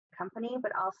of my company,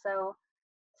 but also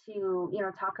to,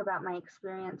 talk about my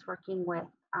experience working with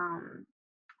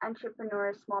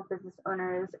entrepreneurs, small business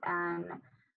owners, and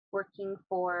working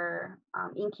for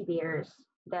incubators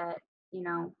that,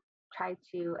 try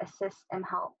to assist and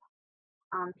help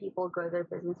people grow their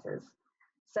businesses.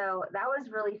 So that was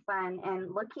really fun.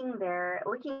 And looking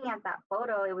at that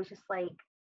photo, it was just like,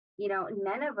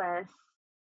 none of us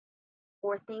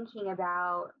were thinking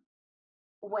about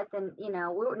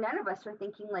none of us were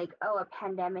thinking like, oh, a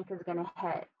pandemic is going to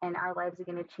hit and our lives are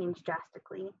going to change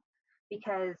drastically,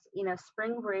 because,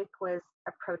 spring break was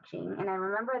approaching. And I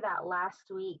remember that last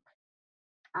week,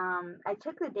 I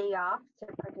took the day off to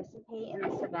participate in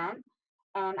this event,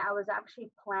 and I was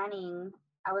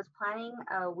planning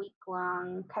a week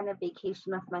long kind of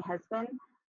vacation with my husband.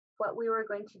 What we were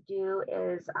going to do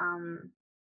is,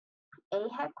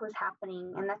 AHEC was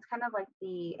happening, and that's kind of like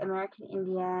the American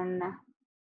Indian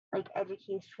like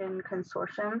education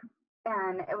consortium,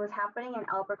 and it was happening in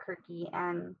Albuquerque.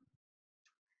 And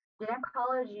Dinner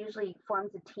College usually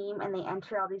forms a team, and they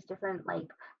enter all these different,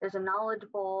 like, there's a knowledge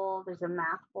bowl, there's a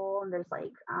math bowl, and there's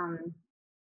like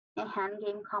a hand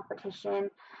game competition,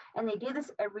 and they do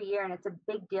this every year, and it's a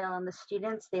big deal. And the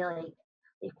students, they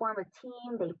form a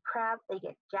team, they prep, they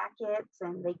get jackets,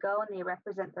 and they go and they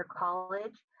represent their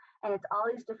college. And it's all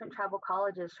these different tribal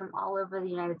colleges from all over the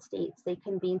United States. They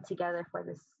convene together for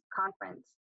this conference.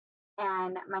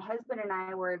 And my husband and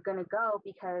I were going to go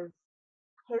because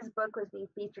his book was being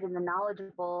featured in the Knowledge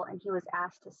Bowl, and he was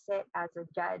asked to sit as a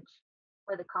judge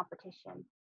for the competition.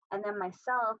 And then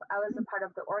myself, I was a part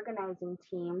of the organizing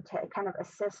team to kind of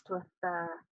assist with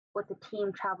the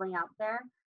team traveling out there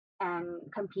and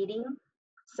competing.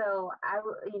 So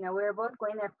we were both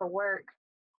going there for work,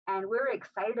 and we were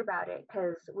excited about it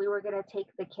because we were going to take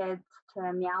the kids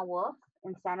to Meow Wolf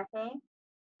in Santa Fe,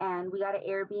 and we got an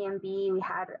Airbnb. We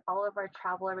had all of our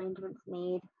travel arrangements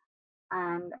made,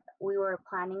 and we were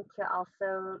planning to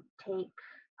also take,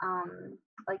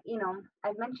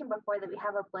 I've mentioned before that we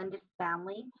have a blended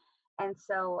family, and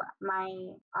so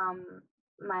my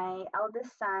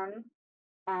eldest son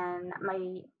and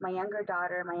my youngest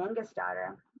daughter,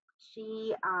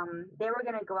 they were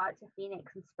going to go out to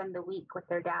Phoenix and spend the week with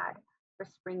their dad for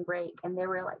spring break, and they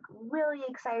were like really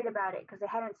excited about it because they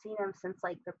hadn't seen him since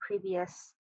like the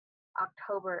previous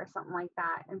October or something like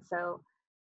that. And so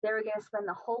they were going to spend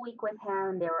the whole week with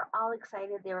him. They were all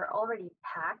excited. They were already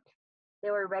packed. They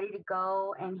were ready to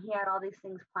go, and he had all these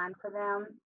things planned for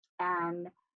them. And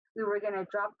we were going to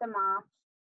drop them off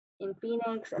in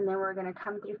Phoenix, and then we were going to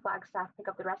come through Flagstaff, pick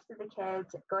up the rest of the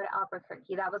kids, go to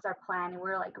Albuquerque. That was our plan, and we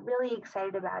were like really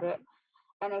excited about it.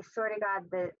 And I swear to God,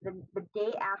 the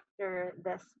day after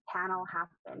this panel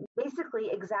happened, basically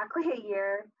exactly a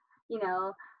year,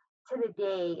 to the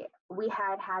day, we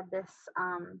had this,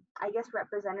 I guess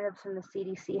representatives from the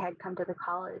CDC had come to the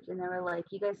college, and they were like,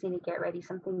 you guys need to get ready.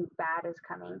 Something bad is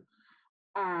coming.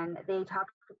 And they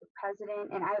talked with the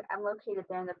president, and I'm located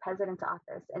there in the president's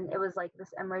office. And it was like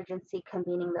this emergency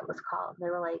convening that was called. They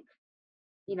were like,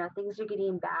 things are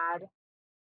getting bad.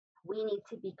 We need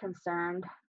to be concerned.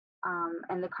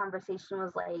 And the conversation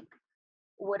was like,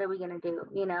 what are we going to do?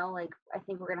 I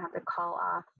think we're going to have to call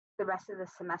off the rest of the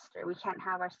semester. We can't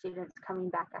have our students coming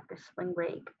back after spring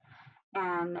break.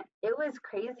 And it was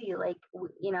crazy. Like,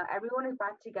 everyone was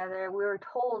brought together. We were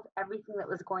told everything that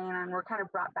was going on. We're kind of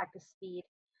brought back to speed.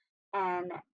 And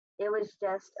it was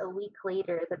just a week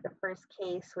later that the first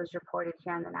case was reported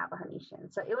here in the Navajo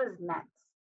Nation. So it was nuts.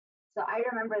 So I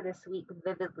remember this week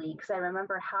vividly because I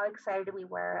remember how excited we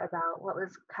were about what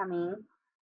was coming,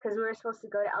 because we were supposed to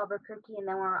go to Albuquerque, and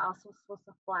then we were also supposed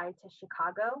to fly to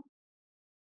Chicago.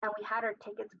 And we had our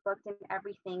tickets booked and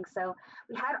everything. So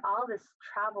we had all this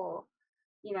travel,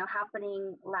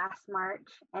 happening last March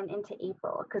and into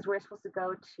April, because we're supposed to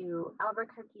go to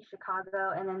Albuquerque,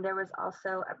 Chicago. And then there was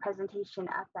also a presentation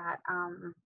up at,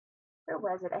 where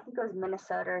was it? I think it was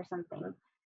Minnesota or something.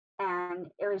 And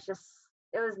it was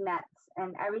nuts.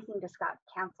 And everything just got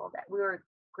canceled. We were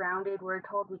grounded. We were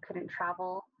told we couldn't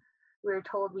travel. we were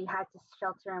told we had to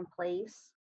shelter in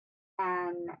place,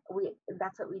 and we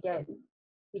that's what we did.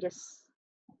 We just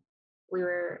we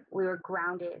were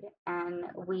grounded, and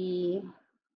we,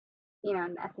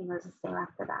 nothing was the same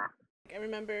after that. I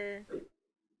remember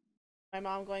my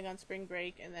mom going on spring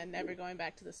break and then never going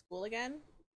back to the school again.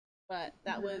 But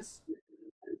that Mm-hmm. was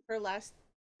her last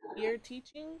year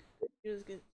teaching.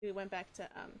 She went back to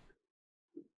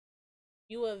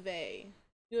U of A.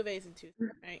 U of A is in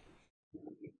Tucson, right?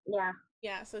 Yeah.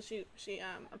 Yeah, so she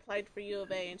applied for U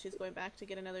of A and she's going back to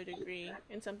get another degree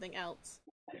in something else.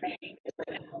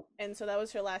 And so that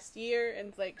was her last year,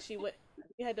 and like she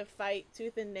had to fight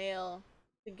tooth and nail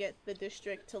to get the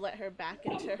district to let her back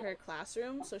into her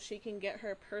classroom so she can get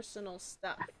her personal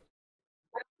stuff.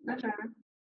 Mm-hmm.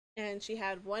 And she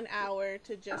had 1 hour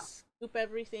to just scoop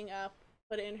everything up,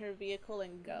 put it in her vehicle,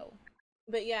 and go.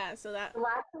 But yeah, so that The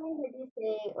last thing I heard you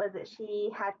say was that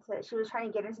she was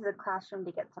trying to get into the classroom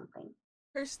to get something.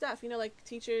 her stuff, like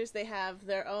teachers, they have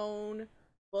their own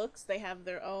books, they have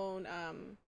their own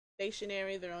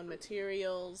stationery, their own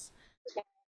materials.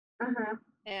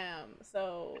 Mm-hmm.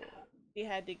 So she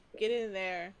had to get in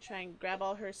there, try and grab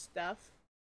all her stuff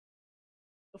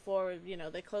before,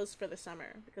 they closed for the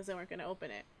summer because they weren't going to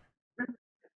open it.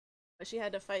 But she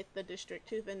had to fight the district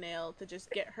tooth and nail to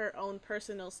just get her own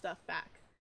personal stuff back.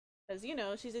 Because,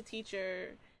 she's a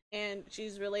teacher and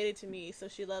she's related to me, so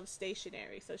she loves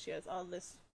stationery. So she has all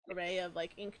this array of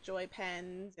like Inkjoy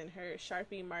pens and her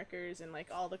Sharpie markers and like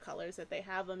all the colors that they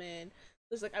have them in.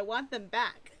 So it's like, I want them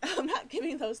back. I'm not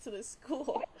giving those to the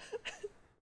school.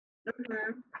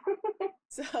 Mm-hmm.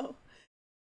 So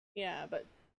yeah, but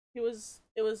it was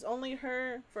only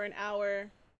her for an hour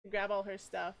to grab all her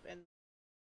stuff and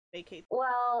vacate.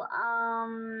 Well,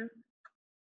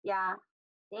 yeah,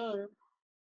 dang,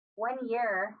 1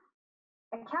 year.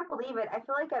 I can't believe it. I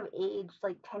feel like I've aged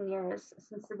like 10 years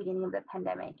since the beginning of the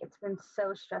pandemic. It's been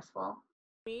so stressful.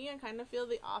 Me, I kind of feel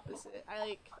the opposite. I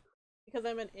like because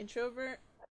I'm an introvert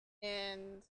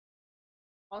and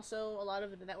also a lot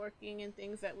of the networking and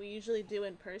things that we usually do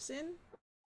in person.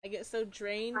 I get so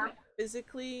drained Huh?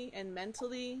 physically and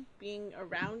mentally being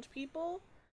around people.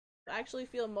 I actually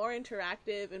feel more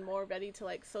interactive and more ready to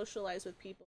like socialize with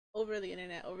people over the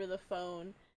internet, over the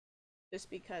phone, just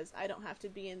because I don't have to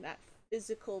be in that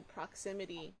physical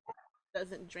proximity. It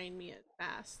doesn't drain me as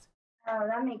fast. Oh,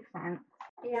 that makes sense.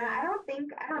 Yeah, Yeah.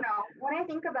 I don't know. When I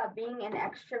think about being an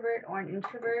extrovert or an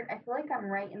introvert, I feel like I'm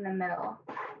right in the middle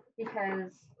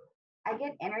because I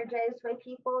get energized by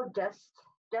people just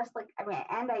like, I mean,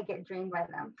 and I get drained by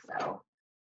them. So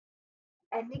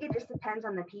I think it just depends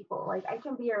on the people. Like I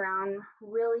can be around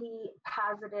really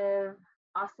positive,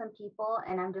 awesome people,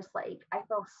 and I'm just like I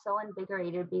feel so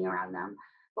invigorated being around them.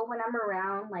 But when I'm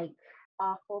around like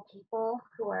awful people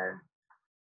who are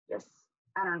just,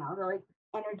 I don't know, they're like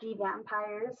energy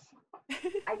vampires,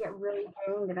 I get really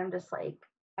drained, and I'm just like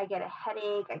I get a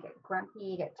headache, I get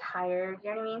grumpy, I get tired.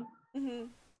 You know what I mean? Hmm.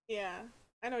 Yeah,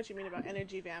 I know what you mean about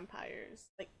energy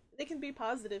vampires. Like they can be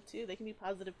positive too. They can be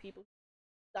positive people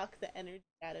who suck the energy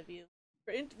out of you.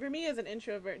 For me as an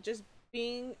introvert, just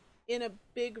being in a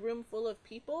big room full of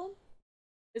people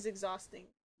is exhausting.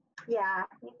 Yeah,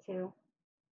 me too.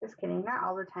 Just kidding. Not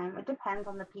all the time. It depends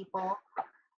on the people.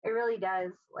 It really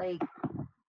does. Like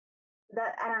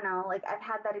that, I don't know, like I've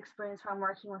had that experience where I'm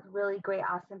working with really great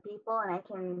awesome people, and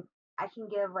I can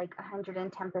give like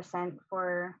 110%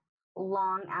 for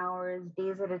long hours,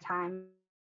 days at a time,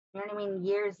 you know what I mean,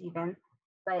 years even.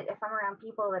 But if I'm around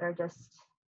people that are just,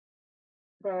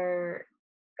 they're,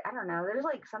 I don't know, there's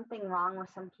like something wrong with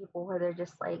some people where they're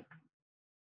just like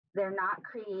they're not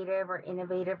creative or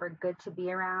innovative or good to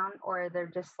be around, or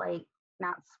they're just like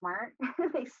not smart.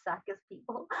 They suck as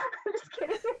people. I'm just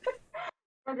kidding.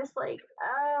 I'm just like,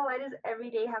 oh, why does every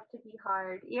day have to be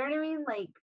hard? You know what I mean? Like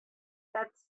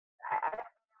that's I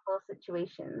both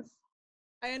situations.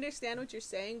 I understand what you're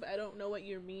saying, but I don't know what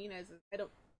you mean I don't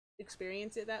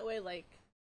experience it that way. Like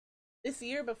this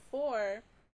year before,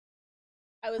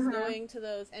 I was Mm-hmm. going to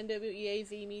those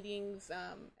NWEAZ meetings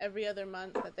every other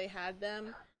month that they had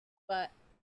them, but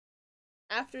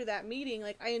after that meeting,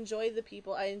 like I enjoy the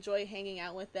people, I enjoy hanging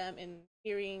out with them and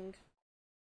hearing,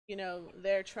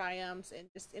 their triumphs and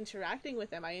just interacting with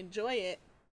them. I enjoy it,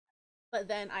 but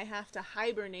then I have to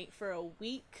hibernate for a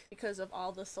week because of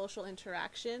all the social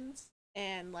interactions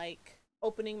and like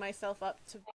opening myself up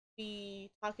to be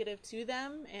talkative to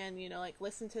them and like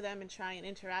listen to them and try and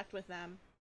interact with them,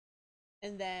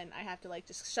 and then I have to like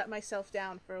just shut myself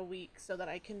down for a week so that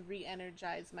I can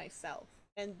re-energize myself.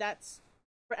 And that's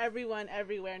for everyone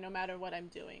everywhere, no matter what I'm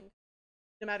doing,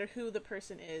 no matter who the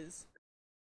person is.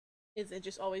 is it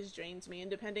just always drains me. And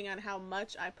depending on how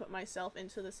much I put myself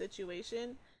into the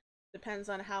situation, depends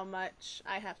on how much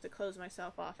I have to close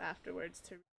myself off afterwards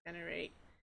to regenerate.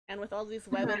 And with all these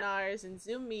webinars and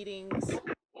Zoom meetings,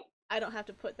 I don't have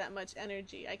to put that much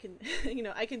energy. I can,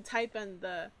 I can type on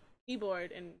the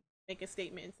keyboard and make a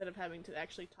statement instead of having to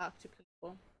actually talk to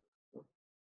people.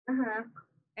 Mm-hmm.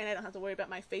 And I don't have to worry about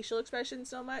my facial expression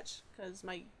so much because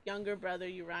my younger brother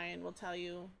Urian will tell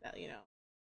you that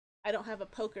I don't have a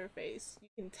poker face. You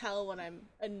can tell when I'm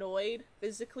annoyed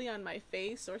physically on my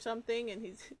face or something, and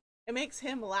it makes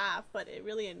him laugh, but it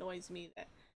really annoys me that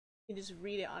you can just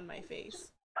read it on my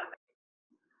face.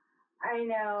 I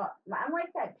know. I'm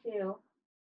like that too.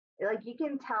 Like you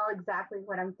can tell exactly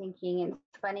what I'm thinking. And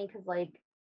it's funny because like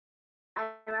I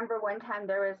remember one time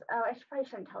there was I probably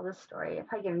shouldn't tell this story if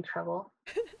I get in trouble.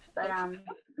 But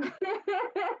Okay.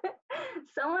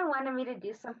 someone wanted me to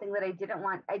do something that I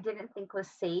didn't think was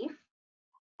safe.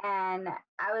 And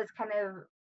I was kind of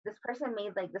this person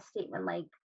made like the statement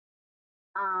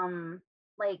um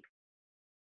like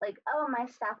oh my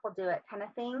staff will do it kind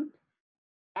of thing.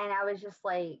 And I was just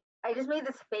like, I just made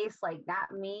this face like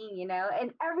not me,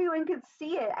 and everyone could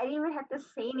see it. I didn't even have to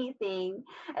say anything.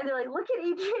 And they're like, look at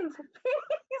Adrian's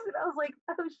face. And I was like,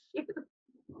 oh shoot.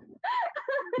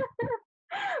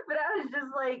 But I was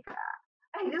just like,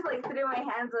 I just like threw my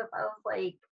hands up. I was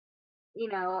like,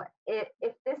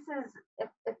 if this is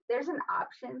if there's an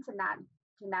option to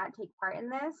not take part in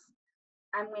this,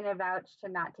 I'm going to vouch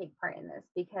to not take part in this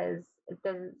because it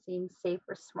doesn't seem safe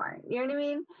or smart. You know what I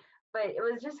mean? But it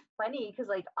was just funny because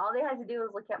like all they had to do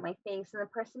was look at my face, and the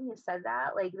person who said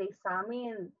that, like they saw me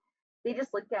and they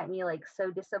just looked at me like so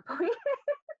disappointed.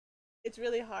 It's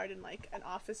really hard in like an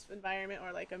office environment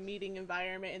or like a meeting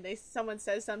environment, and someone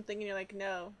says something, and you're like,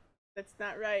 no, that's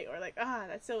not right, or like,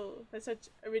 that's such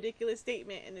a ridiculous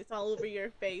statement, and it's all over your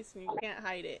face, and you can't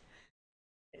hide it.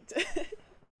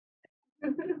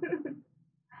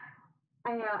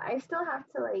 I know. I still have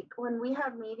to like when we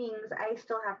have meetings, I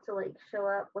still have to like show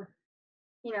up with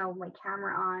my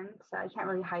camera on, so I can't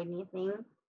really hide anything,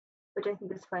 which I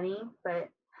think is funny. But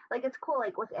like it's cool.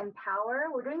 Like with Empower,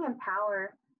 we're doing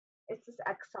Empower. It's this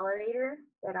accelerator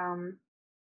that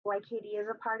YKD is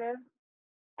a part of,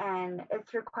 and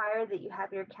it's required that you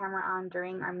have your camera on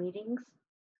during our meetings.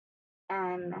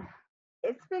 And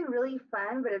it's been really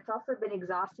fun, but it's also been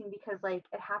exhausting because like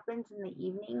it happens in the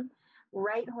evening,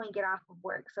 right when we get off of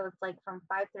work. So it's like from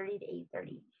 5:30 to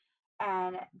 8:30,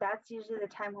 and that's usually the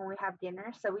time when we have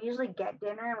dinner. So we usually get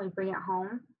dinner and we bring it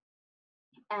home,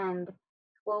 and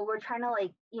well, we're trying to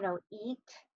like eat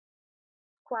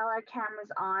while our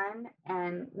camera's on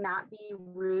and not be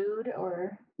rude,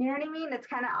 or you know what I mean. It's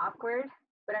kind of awkward,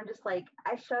 but I'm just like,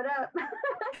 I showed up.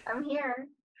 I'm here.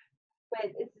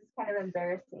 But it's just kind of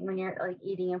embarrassing when you're like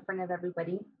eating in front of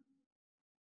everybody.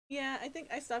 Yeah, I think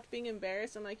I stopped being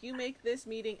embarrassed. I'm like, you make this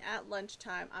meeting at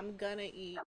lunchtime. I'm gonna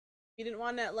eat. If you didn't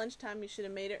want it at lunchtime, you should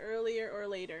have made it earlier or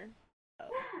later. So,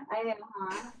 I know,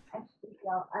 huh? I should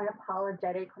feel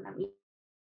unapologetic when I'm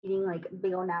eating like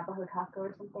big old Navajo taco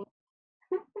or something.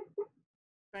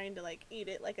 trying to like eat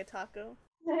it like a taco.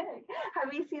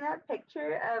 Have you seen that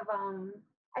picture of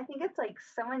I think it's like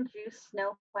someone drew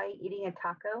Snow White eating a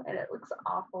taco and it looks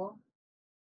awful.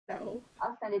 No.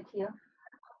 I'll send it to you.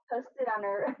 Post it on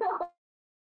her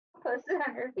post it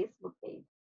on her Facebook page.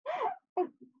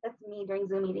 That's me during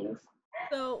Zoom meetings.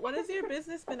 So, what has your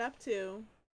business been up to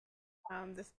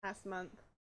this past month?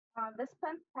 This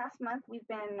past month, we've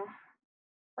been,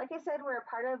 like I said, we're a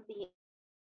part of the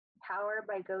Power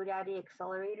by GoDaddy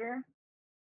Accelerator,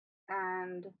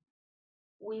 and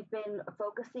we've been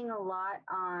focusing a lot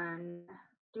on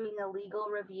doing a legal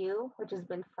review, which has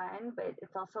been fun, but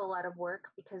it's also a lot of work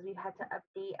because we've had to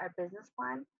update our business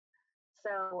plan.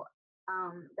 So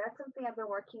that's something I've been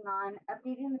working on,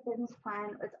 updating the business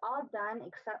plan. It's all done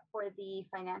except for the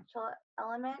financial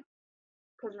element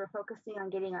because we're focusing on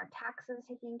getting our taxes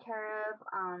taken care of.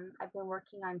 I've been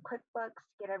working on QuickBooks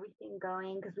to get everything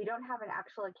going because we don't have an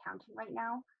actual accountant right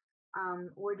now.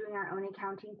 We're doing our own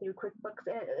accounting through QuickBooks.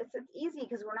 It's easy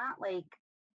because we're not like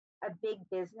a big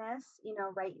business,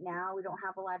 right now. We don't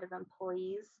have a lot of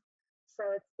employees. So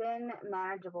it's been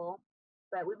manageable.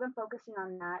 But we've been focusing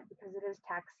on that because it is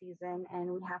tax season and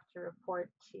we have to report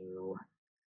to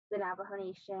the Navajo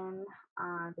Nation,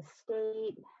 the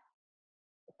state,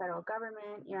 the federal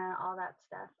government, all that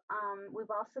stuff.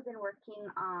 We've also been working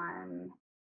on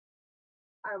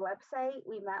our website.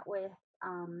 We met with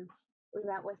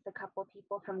a couple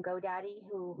people from GoDaddy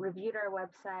who reviewed our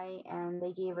website and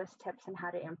they gave us tips on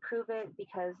how to improve it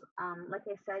because, like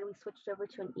I said, we switched over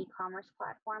to an e-commerce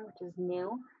platform, which is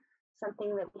new.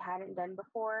 something that we hadn't done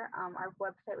before. Our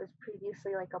website was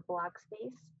previously like a blog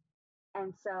space,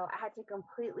 and so I had to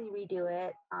completely redo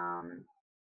it.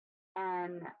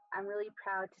 And I'm really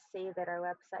proud to say that our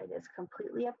website is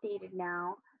completely updated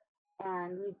now,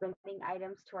 and we've been adding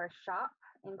items to our shop,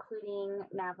 including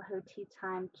Navajo Tea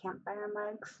Time campfire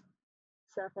mugs.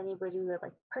 So if anybody would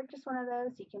like to purchase one of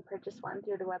those, you can purchase one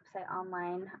through the website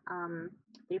online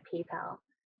through PayPal.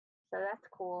 So that's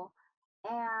cool.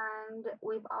 And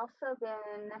we've also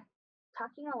been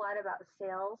talking a lot about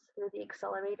sales through the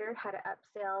accelerator, how to up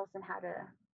sales and how to,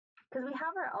 because we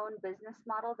have our own business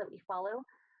model that we follow,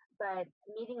 but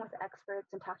meeting with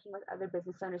experts and talking with other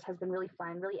business owners has been really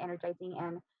fun, really energizing.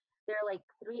 And there are like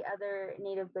 3 other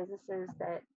native businesses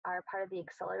that are part of the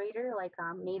accelerator, like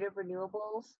Native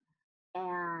Renewables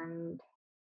and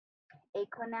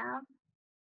Econav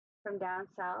from down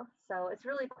south. So it's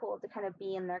really cool to kind of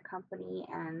be in their company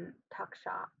and talk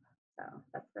shop. So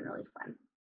that's been really fun.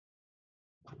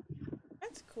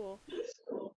 That's cool.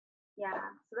 Yeah,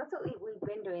 so that's what we've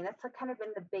been doing. That's kind of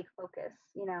been the big focus,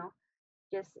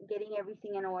 just getting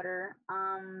everything in order.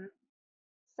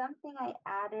 Something I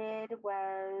added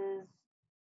was,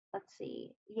 let's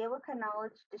see, Yewika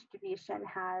Knowledge Distribution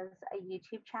has a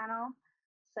YouTube channel.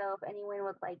 So if anyone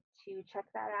would like to check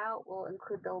that out, we'll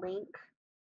include the link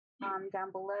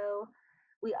down below.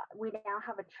 We now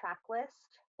have a track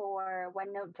list for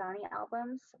One Note Johnny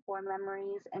albums for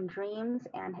Memories and Dreams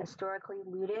and Historically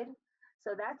Looted.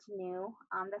 So that's new.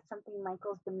 That's something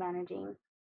Michael's been managing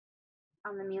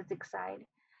on the music side.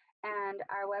 And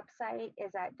our website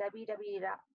is at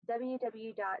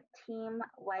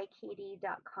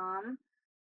www.teamykd.com.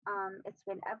 It's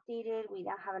been updated. We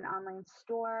now have an online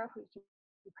store where you can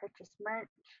purchase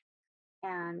merch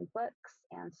and books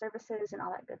and services and all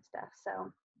that good stuff.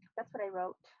 So that's what I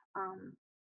wrote.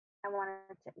 I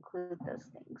wanted to include those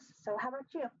things. So how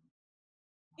about you?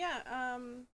 Yeah,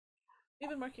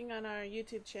 we've been working on our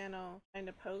YouTube channel, trying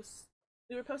to post.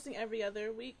 We were posting every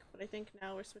other week, but I think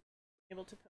now we're able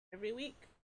to post every week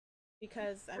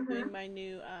because I'm doing my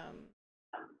new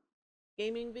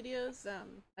gaming videos,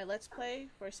 my Let's Play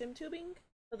for SimTubing.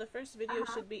 So the first video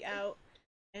should be out,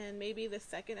 and maybe the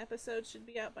second episode should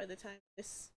be out by the time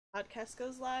this podcast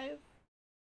goes live.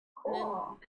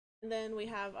 Cool. And then we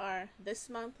have our this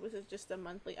month, which is just a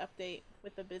monthly update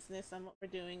with the business on what we're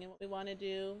doing and what we want to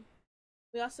do.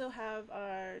 We also have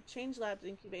our Change Labs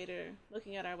incubator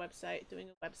looking at our website, doing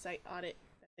a website audit,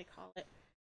 that they call it.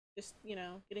 Just,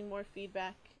 getting more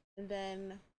feedback. And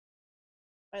then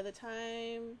by the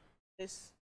time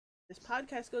this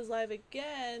podcast goes live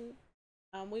again,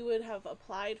 we would have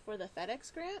applied for the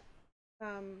FedEx grant.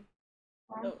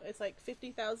 So it's like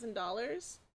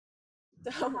 $50,000.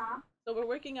 So so we're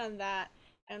working on that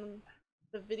and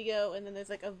the video, and then there's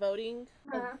like a voting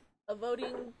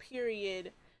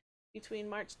period between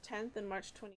March 10th and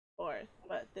March 24th.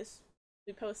 But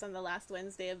we post on the last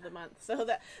Wednesday of the month, so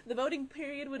that the voting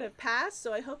period would have passed.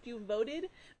 So I hope you voted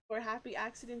for Happy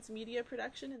Accidents Media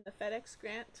Production in the FedEx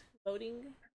grant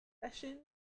voting session.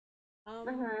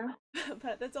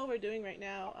 But that's all we're doing right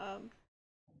now.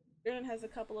 Jordan has a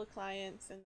couple of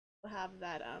clients, and we'll have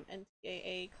that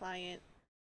NTAA client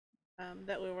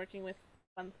that we're working with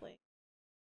monthly.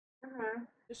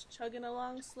 Just chugging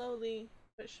along slowly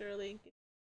but surely.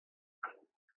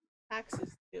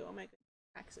 Taxes too. Oh my goodness,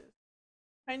 taxes.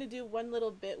 Trying to do one little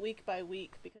bit week by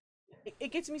week because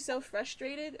it gets me so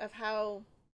frustrated of how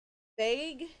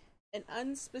vague and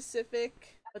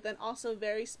unspecific, but then also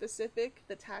very specific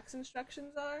the tax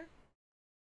instructions are.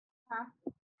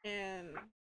 And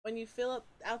when you fill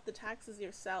out the taxes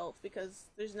yourself, because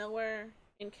there's nowhere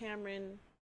in Cameron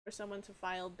for someone to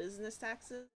file business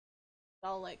taxes, it's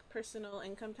all like personal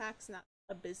income tax, not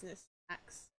a business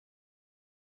tax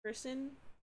person.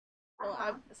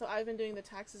 So I've been doing the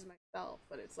taxes myself,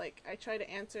 but it's like I try to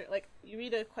answer, like you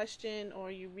read a question or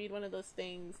you read one of those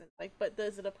things and like, but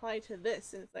does it apply to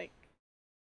this? And it's like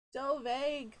so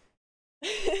vague.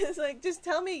 It's like, just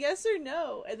tell me yes or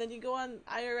no, and then you go on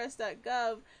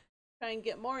irs.gov, try and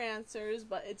get more answers,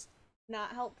 but it's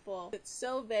not helpful. It's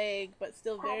so vague but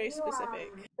still very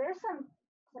specific. There's some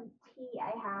tea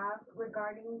I have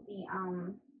regarding the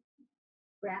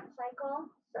grant cycle.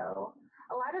 So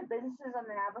a lot of businesses on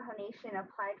the Navajo Nation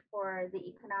applied for the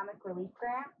economic relief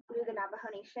grant through the Navajo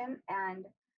Nation, and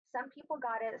some people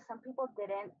got it, some people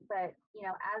didn't. But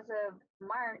as of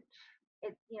March,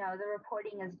 the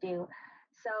reporting is due.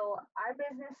 So our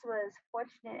business was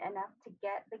fortunate enough to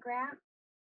get the grant,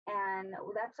 and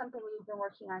that's something we've been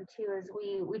working on too. Is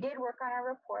we did work on our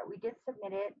report, we did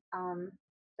submit it.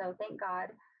 So thank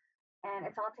God, and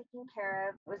it's all taken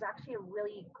care of. It was actually a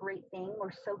really great thing.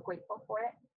 We're so grateful for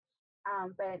it.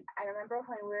 But I remember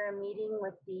when we were meeting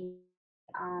with the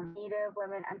Native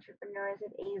Women Entrepreneurs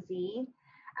at AZ,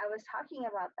 I was talking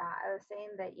about that. I was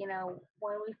saying that,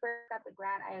 when we first got the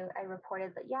grant, I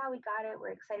reported that, yeah, we got it.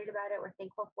 We're excited about it. We're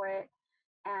thankful for it.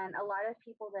 And a lot of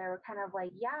people there were kind of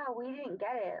like, yeah, we didn't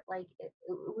get it. Like,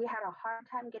 we had a hard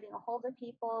time getting a hold of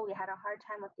people. We had a hard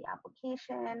time with the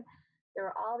application. There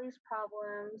were all these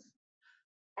problems.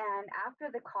 And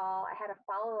after the call, I had a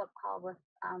follow up call with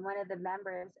one of the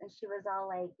members, and she was all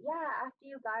like, yeah, after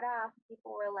you got off,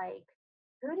 people were like,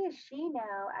 who does she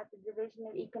know at the Division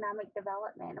of Economic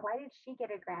Development? Why did she get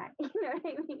a grant? You know what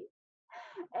I mean?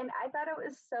 And I thought it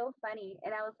was so funny.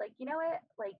 And I was like, you know what?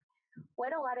 Like,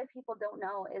 what a lot of people don't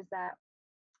know is that,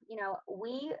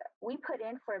 we put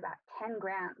in for about 10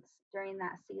 grants during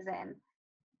that season,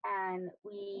 and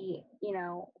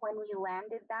when we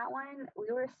landed that one, we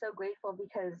were so grateful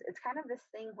because it's kind of this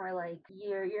thing where like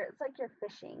you're it's like you're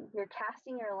fishing, you're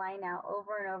casting your line out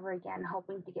over and over again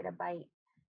hoping to get a bite,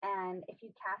 and if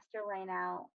you cast your line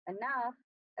out enough,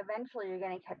 eventually you're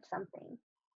going to catch something.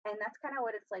 And that's kind of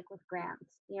what it's like with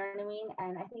grants, you know what I mean?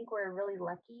 And I think we're really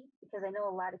lucky because I know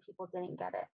a lot of people didn't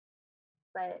get it.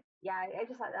 But yeah, I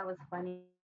just thought that was funny.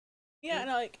 Yeah,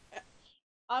 no, like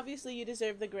obviously you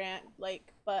deserve the grant,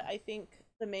 like, but I think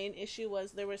the main issue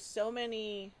was there were so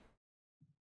many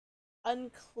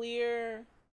unclear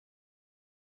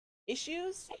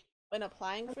issues when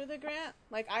applying for the grant.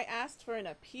 Like, I asked for an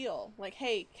appeal. Like,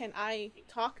 hey, can I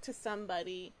talk to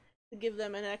somebody to give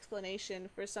them an explanation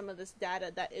for some of this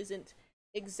data that isn't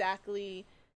exactly,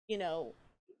 you know,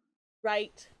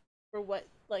 right for what,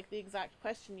 like, the exact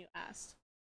question you asked?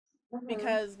 Mm-hmm.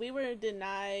 Because we were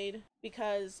denied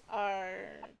because our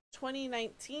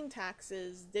 2019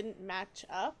 taxes didn't match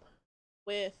up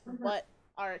with Mm-hmm. what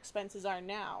our expenses are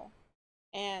now.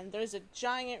 And there's a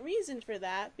giant reason for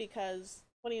that because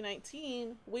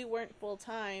 2019, we weren't full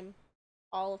time,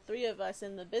 all three of us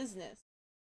in the business.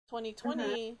 Mm-hmm.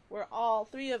 2020, where all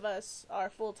three of us are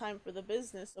full time for the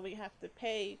business, so we have to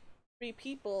pay three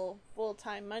people full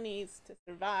time monies to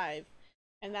survive.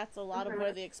 And that's a lot of Mm-hmm.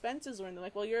 where the expenses were. And they're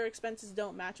like, well, your expenses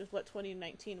don't match with what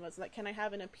 2019 was. Like, can I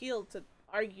have an appeal to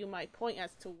argue my point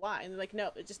as to why? And they're like,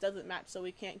 no, it just doesn't match, so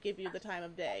we can't give you the time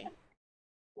of day.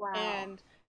 Wow. And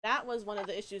that was one of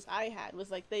the issues I had,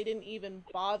 was like they didn't even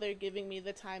bother giving me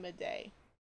the time of day.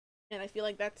 And I feel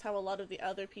like that's how a lot of the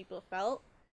other people felt.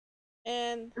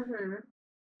 And Mm-hmm.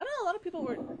 I don't know, a lot of people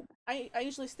were, I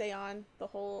usually stay on the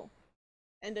whole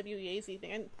NWEAZ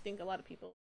thing. I didn't think a lot of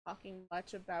people talking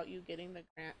much about you getting the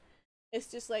grant. It's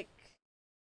just like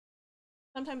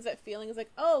sometimes that feeling is like,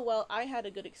 oh well, I had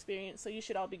a good experience, so you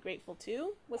should all be grateful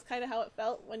too, was kind of how it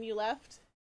felt when you left.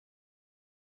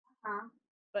 Huh.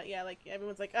 But yeah, like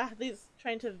everyone's like, these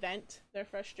trying to vent their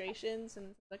frustrations,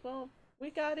 and it's like, well, we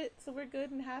got it, so we're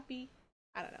good and happy.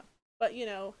 I don't know, but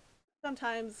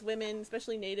sometimes women,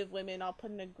 especially Native women, all put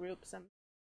in a group, some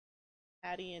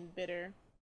catty and bitter.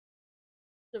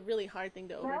 It's a really hard thing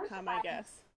to Most overcome, I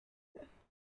guess.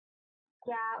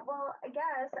 Yeah, well, I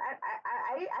guess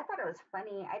I thought it was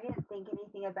funny. I didn't think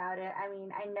anything about it. I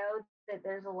mean, I know that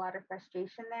there's a lot of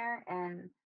frustration there, and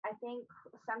I think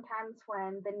sometimes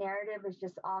when the narrative is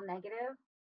just all negative,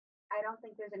 I don't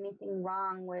think there's anything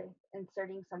wrong with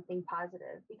inserting something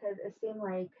positive because it seemed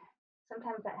like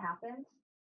sometimes that happens.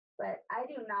 But I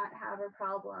do not have a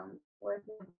problem with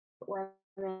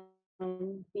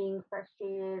women being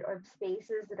frustrated or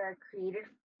spaces that are created,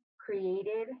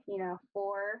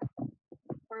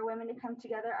 for women to come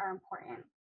together are important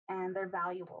and they're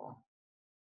valuable.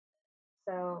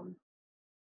 So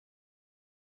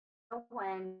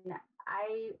when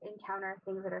I encounter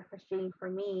things that are frustrating for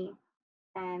me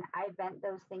and I vent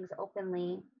those things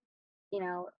openly,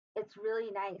 it's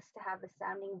really nice to have a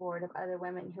sounding board of other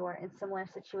women who are in similar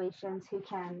situations who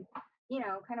can,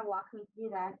 kind of walk me through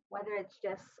that, whether it's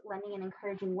just lending an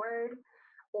encouraging word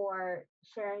or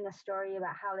sharing a story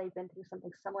about how they've been through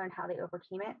something similar and how they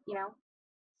overcame it.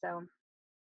 So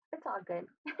it's all good.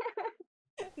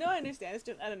 No, I understand. It's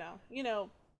just, I don't know.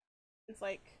 It's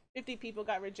like 50 people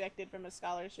got rejected from a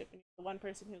scholarship, and you're the one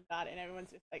person who got it, and everyone's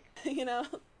just like,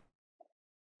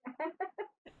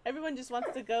 everyone just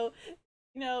wants to go.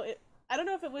 I don't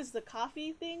know if it was the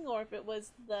coffee thing or if it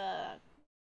was the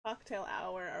cocktail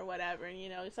hour or whatever.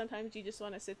 And sometimes you just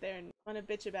want to sit there and want to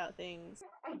bitch about things.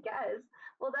 I guess.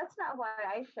 Well, that's not why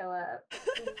I show up,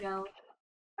 you know.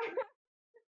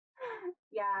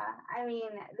 Yeah, I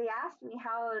mean, they asked me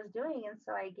how I was doing, and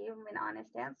so I gave them an honest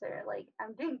answer. Like,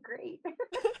 I'm doing great.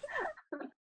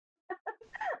 Like,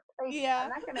 I'm Yeah.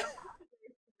 not gonna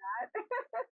apologize for that.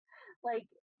 Like,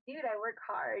 dude, I work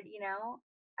hard.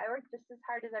 I work just as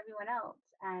hard as everyone else,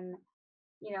 and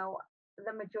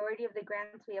the majority of the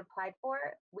grants we applied for,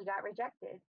 we got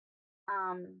rejected.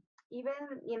 Um, even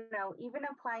even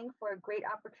applying for great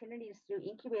opportunities through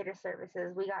incubator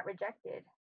services, we got rejected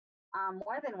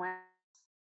more than once.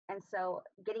 And so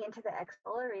getting into the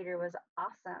accelerator was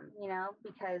awesome,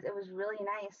 because it was really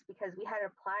nice because we had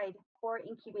applied for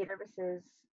incubator services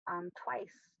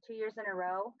twice, 2 years in a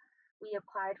row. We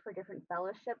applied for different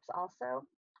fellowships also.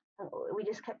 We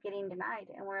just kept getting denied,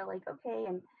 and we're like, okay.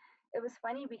 And it was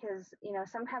funny because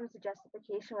sometimes the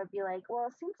justification would be like, well,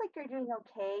 it seems like you're doing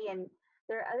okay, and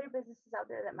there are other businesses out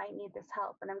there that might need this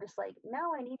help. And I'm just like,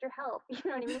 no, I need your help. You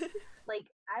know what I mean? Like,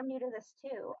 I'm new to this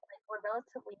too. Like, we're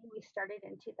relatively new. We started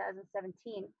in 2017,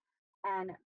 and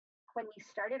when we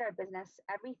started our business,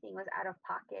 everything was out of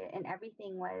pocket, and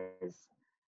everything was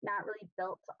not really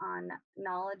built on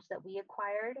knowledge that we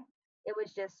acquired. It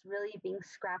was just really being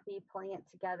scrappy, pulling it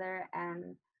together,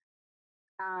 and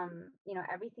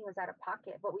everything was out of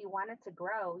pocket. But we wanted to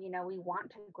grow. We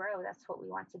want to grow. That's what we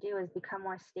want to do, is become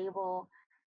more stable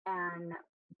and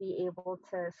be able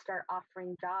to start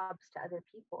offering jobs to other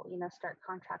people. Start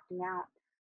contracting out.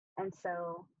 And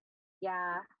so,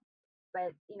 yeah.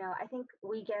 But I think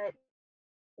we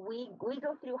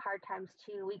go through hard times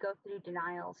too. We go through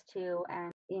denials too,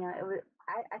 and it was.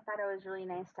 I thought it was really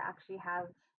nice to actually have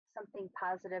something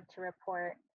positive to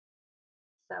report.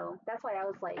 So that's why I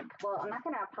was like, well, I'm not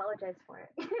going to apologize for it.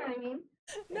 You know what I mean?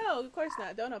 No, of course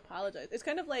not. Don't apologize. It's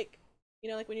kind of like,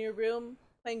 like when you're in your room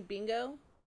playing bingo,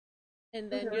 and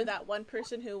then you're Mm-hmm. that one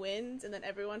person who wins, and then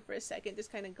everyone for a second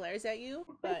just kind of glares at you.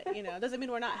 But, it doesn't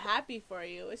mean we're not happy for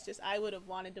you. It's just I would have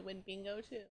wanted to win bingo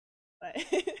too. But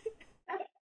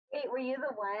Wait, were you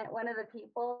the one of the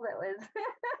people that was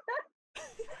the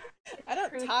I don't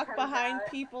truth talk comes behind out?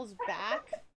 people's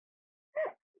back.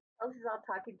 Kelsey's all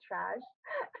talking trash.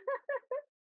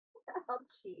 I'll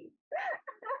cheat.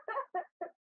 I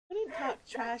didn't talk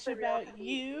That's trash the real about tea.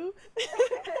 you.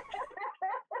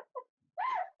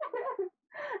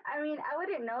 I mean, I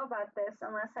wouldn't know about this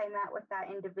unless I met with that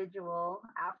individual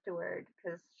afterward,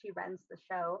 because she runs the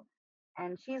show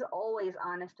and she's always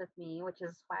honest with me, which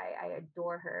is why I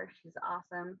adore her. She's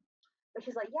awesome. But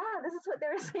she's like, yeah, this is what they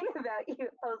were saying about you.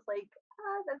 I was like,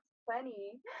 ah, that's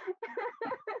funny.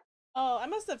 Oh, I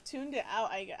must have tuned it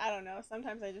out. I don't know.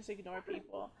 Sometimes I just ignore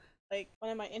people. Like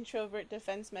one of my introvert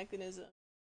defense mechanisms.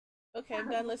 Okay, I'm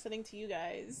done listening to you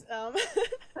guys.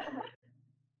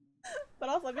 But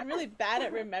also I've been really bad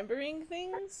at remembering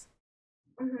things.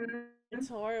 Mm-hmm. It's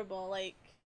horrible. Like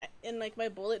in like my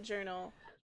bullet journal,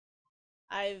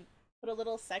 I've put a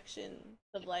little section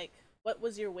of like what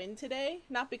was your win today?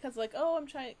 Not because like, oh, I'm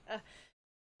trying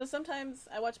so sometimes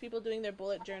I watch people doing their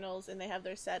bullet journals and they have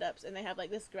their setups and they have like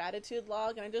this gratitude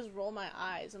log and I just roll my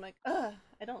eyes. I'm like, ugh,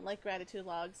 I don't like gratitude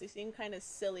logs. They seem kind of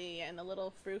silly and a little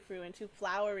frou-frou and too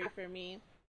flowery for me.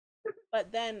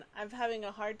 But then I'm having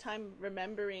a hard time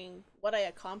remembering what I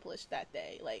accomplished that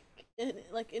day, like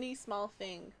any small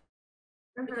thing,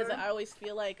 because Mm-hmm. I always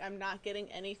feel like I'm not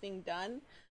getting anything done.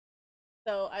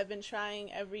 So I've been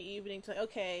trying every evening to like,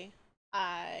 okay,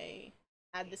 I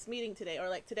had this meeting today, or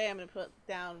like today I'm gonna put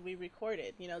down we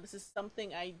recorded. This is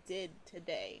something I did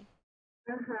today.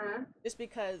 Mm-hmm. Just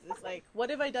because it's like, what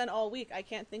have I done all week? I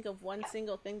can't think of one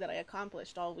single thing that I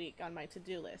accomplished all week on my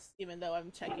to-do list. Even though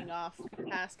I'm checking off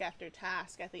task after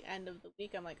task at the end of the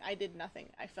week, I'm like, I did nothing.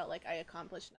 I felt like I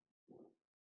accomplished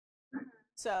nothing.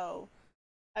 So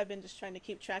I've been just trying to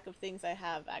keep track of things I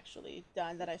have actually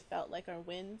done that I felt like are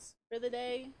wins for the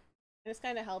day. And it's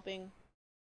kind of helping.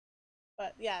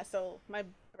 But yeah, so my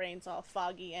brain's all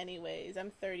foggy anyways.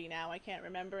 I'm 30 now. I can't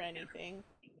remember anything.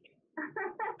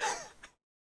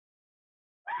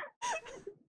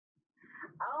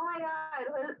 Oh my god,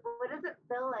 what does it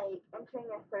feel like entering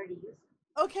your 30s?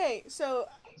 Okay, so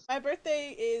my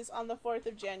birthday is on the 4th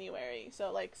of January.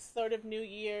 So like sort of new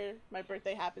year, my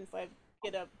birthday happens, so I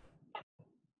get a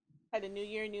kind of new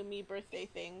year, new me birthday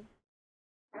thing.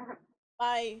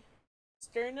 My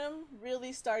sternum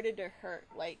really started to hurt.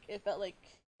 Like it felt like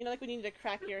like when you need to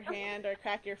crack your hand or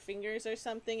crack your fingers or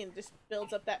something and it just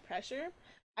builds up that pressure.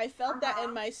 I felt that in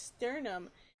Uh-huh. my sternum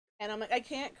and I'm like, I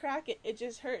can't crack it. It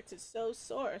just hurts. It's so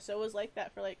sore. So it was like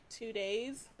that for like 2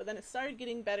 days, but then it started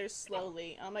getting better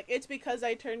slowly. I'm like, it's because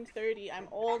I turned 30. I'm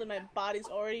old and my body's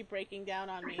already breaking down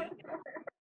on me.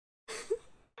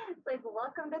 It's like,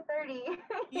 welcome to 30. You're gonna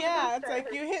Yeah, it's start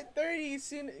like you hit 30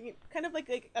 soon, kind of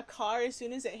like a car. As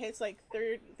soon as it hits like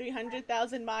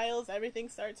 300,000 miles, everything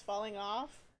starts falling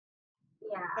off.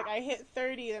 Like yeah. I hit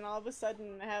 30 and all of a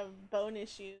sudden I have bone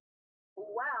issues.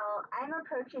 Well, I'm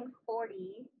approaching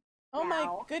 40 Oh my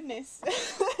now. goodness. Yeah,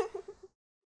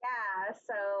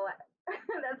 so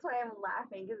that's why I'm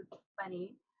laughing because it's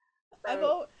funny. I've But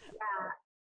al- yeah,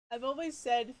 I've always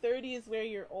said 30 is where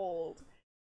you're old.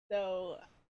 So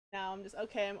now I'm just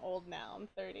okay, I'm old now. I'm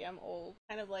 30, I'm old.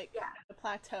 Kind of like yeah, the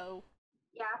plateau.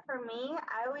 yeah. For me,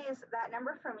 that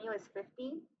number for me was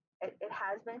 50. It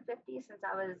has been 50 since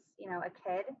I was, a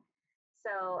kid.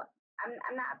 So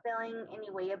I'm not feeling any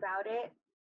way about it.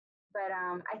 But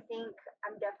I think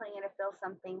I'm definitely going to feel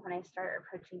something when I start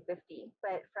approaching 50.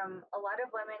 But from a lot of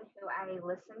women who I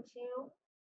listen to,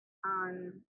 um,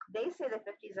 they say the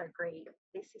 50s are great.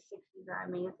 They say 60s are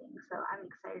amazing. So I'm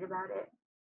excited about it.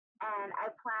 And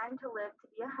I plan to live to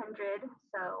be 100.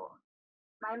 So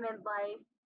my midlife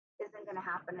isn't going to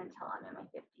happen until I'm in my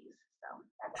 50s. So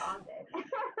that's all good.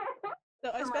 So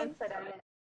That's the mindset I'm in.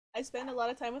 I spend a lot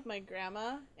of time with my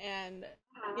grandma, and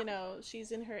Uh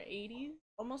she's in her 80s,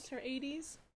 almost her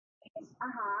 80s.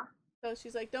 huh. So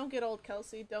she's like, "Don't get old,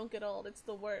 Kelsey. Don't get old. It's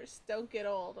the worst. Don't get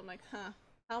old." I'm like, "Huh?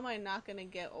 How am I not gonna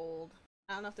get old?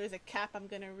 I don't know if there's a cap I'm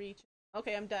gonna reach."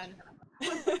 Okay, I'm done.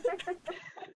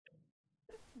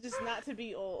 Just not to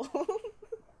be old.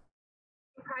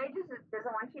 He probably just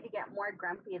doesn't want you to get more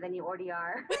grumpy than you already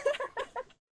are.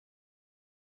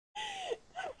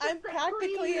 I'm It's like,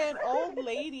 practically please. an old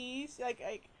lady.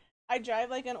 I drive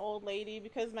like an old lady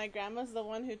because my grandma's the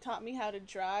one who taught me how to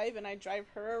drive, and I drive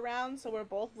her around. So we're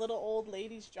both little old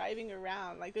ladies driving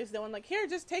around. Like there's no one like, here,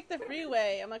 just take the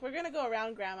freeway. I'm like, we're gonna go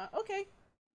around, grandma. Okay,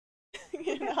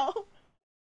 you know.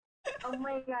 Oh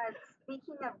my god,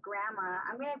 speaking of grandma,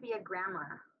 I'm gonna be a grandma.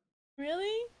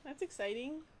 Really? That's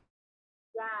exciting.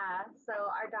 Yeah, so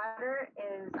our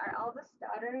eldest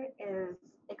daughter is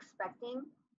expecting,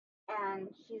 and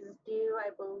she's due,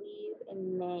 I believe,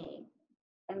 in May.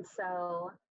 And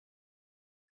so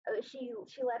she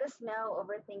let us know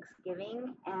over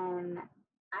Thanksgiving, and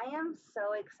I am so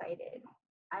excited.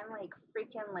 I'm like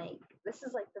freaking like this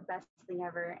is like the best thing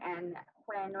ever. And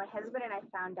when my husband and I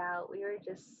found out, we were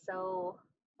just so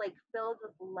like filled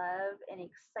with love and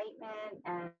excitement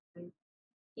and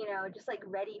just like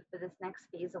ready for this next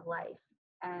phase of life.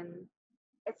 And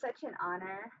it's such an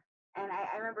honor. And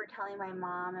I remember telling my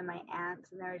mom and my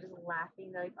aunts, and they were just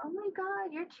laughing. They're like, "Oh my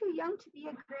God, you're too young to be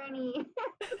a granny."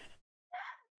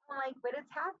 I'm like, "But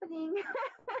it's happening."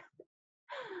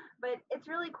 But it's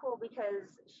really cool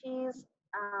because she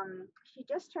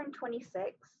just turned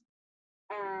 26,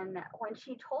 and when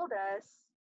she told us,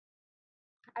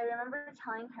 I remember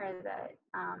telling her that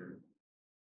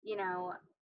you know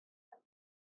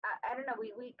I don't know,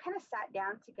 we kind of sat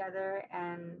down together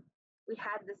and we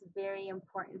had this very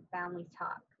important family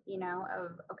talk,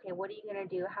 of okay, what are you gonna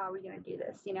do? How are we gonna do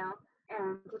this?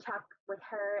 And to talk with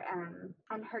her and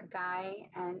her guy,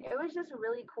 and it was just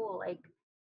really cool. Like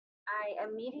I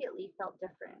immediately felt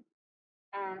different.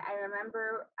 And I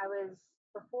remember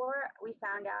before we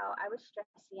found out, I was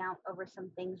stressing out over some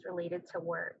things related to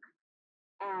work.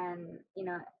 And,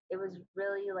 it was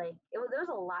really like, there was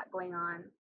a lot going on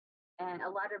and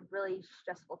a lot of really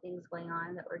stressful things going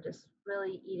on that were just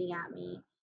really eating at me.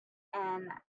 And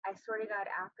I swear to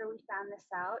God, after we found this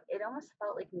out, it almost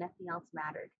felt like nothing else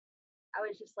mattered. I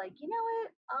was just like, you know what?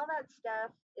 All that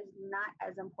stuff is not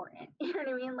as important. You know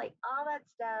what I mean? Like, all that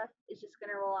stuff is just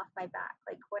going to roll off my back.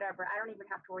 Like, whatever. I don't even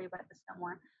have to worry about this no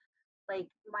more. Like,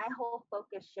 my whole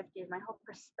focus shifted, my whole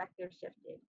perspective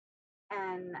shifted.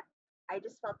 And I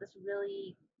just felt this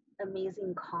really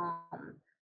amazing calm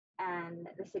and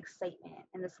this excitement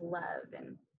and this love.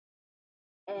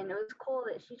 And it was cool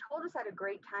that she told us at a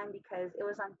great time because it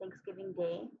was on Thanksgiving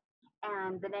Day.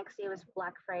 And the next day was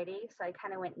Black Friday. So I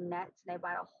kind of went nuts and I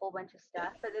bought a whole bunch of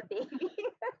stuff for the baby.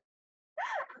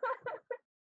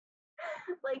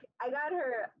 Like, I got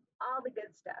her all the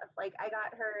good stuff. Like, I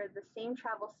got her the same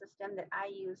travel system that I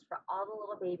use for all the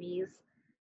little babies,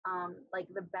 like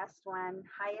the best one,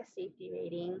 highest safety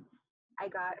rating. I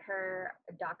got her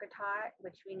a DocaTot,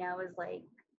 which we know is like,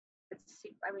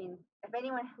 I mean, if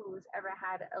anyone who's ever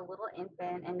had a little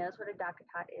infant and knows what a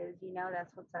DocaTot is,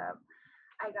 that's what's up.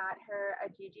 I got her a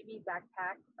JGB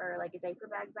backpack or like a diaper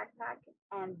bag backpack,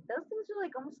 and those things were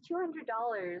like almost $200.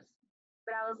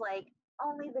 But I was like,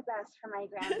 only the best for my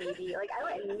grandbaby. Like I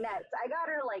went nuts. I got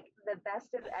her like the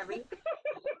best of everything.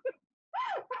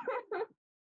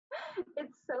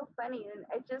 It's so funny, and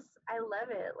I love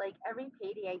it. Like every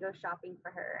payday, I go shopping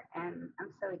for her, and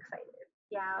I'm so excited.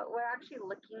 Yeah, we're actually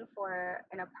looking for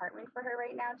an apartment for her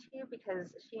right now too,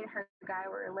 because she and her guy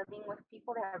were living with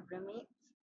people that have roommates.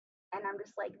 And I'm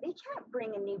just like, they can't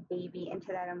bring a new baby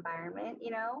into that environment.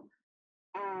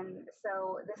 And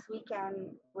so this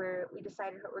weekend, we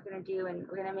decided what we're gonna do, and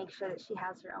we're gonna make sure that she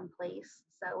has her own place.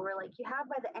 So we're like, you have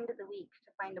by the end of the week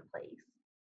to find a place.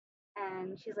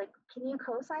 And she's like, can you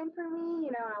co-sign for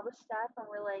me? And all this stuff. And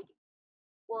we're like,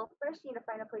 well, first you need to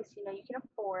find a place you can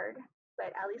afford,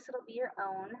 but at least it'll be your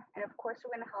own. And of course,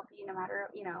 we're going to help you no matter,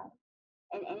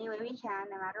 in any way we can,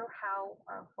 no matter how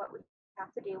or what we have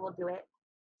to do, we'll do it.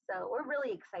 So we're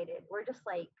really excited. We're just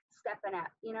like stepping up,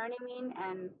 you know what I mean?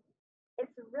 And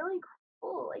it's really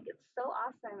cool. Like it's so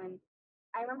awesome. And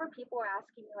I remember people were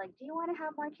asking me like, "Do you want to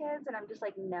have more kids?" And I'm just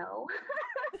like, "No,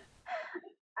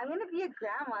 I'm gonna be a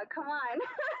grandma. Come on,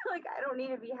 like I don't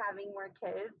need to be having more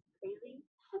kids. Crazy."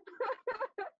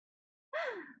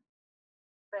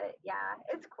 But yeah,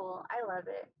 it's cool. I love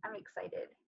it. I'm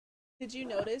excited. Did you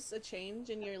notice a change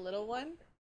in your little one?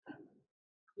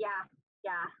 Yeah,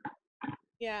 yeah,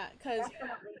 Yeah, because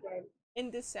definitely did.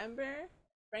 in December,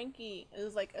 Frankie, it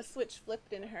was like a switch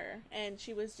flipped in her, and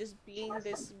she was just being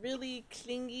this really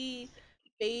clingy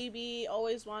baby,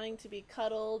 always wanting to be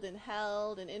cuddled and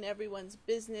held and in everyone's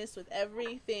business with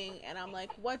everything. And I'm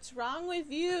like, what's wrong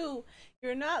with you?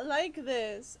 You're not like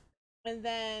this. And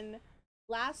then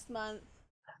last month,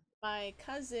 my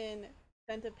cousin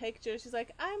sent a picture. She's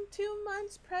like, I'm 2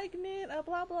 months pregnant,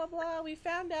 blah, blah, blah. We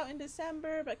found out in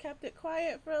December, but kept it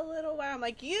quiet for a little while. I'm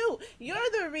like, you're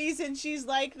the reason she's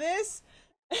like this.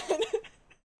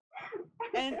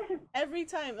 And every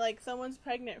time like someone's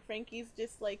pregnant, Frankie's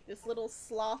just like this little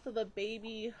sloth of a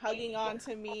baby hugging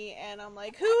onto me, and I'm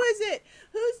like, who is it?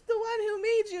 Who's the one who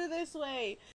made you this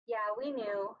way? Yeah, we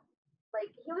knew.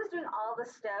 Like he was doing all the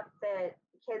stuff that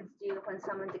kids do when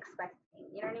someone's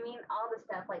expecting. You know what I mean? All the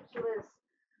stuff. Like he was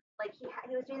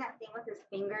he was doing that thing with his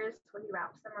fingers where he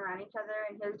wraps them around each other,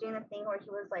 and he was doing the thing where he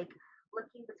was like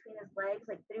looking between his legs,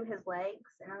 like through his legs,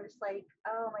 and I'm just like,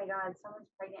 oh my god, someone's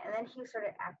pregnant. And then he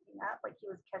started acting up like he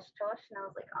was Kesh, and I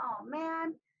was like, oh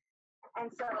man.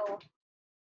 And so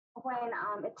when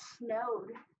it snowed,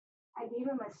 I gave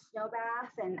him a snow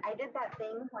bath, and I did that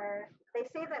thing where they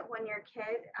say that when your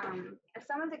kid, if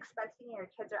someone's expecting you,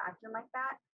 your kids are acting like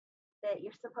that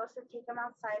you're supposed to take them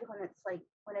outside when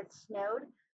it's snowed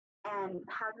and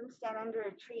have them stand under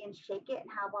a tree and shake it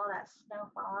and have all that snow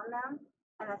fall on them,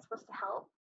 and that's supposed to help.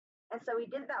 And so we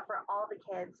did that for all the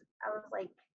kids. I was like,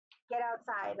 get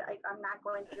outside. Like I'm not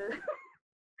going through.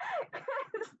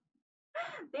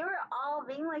 They were all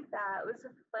being like that. It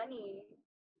was funny.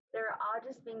 They were all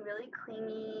just being really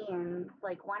clingy and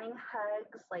like wanting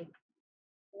hugs. Like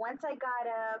once I got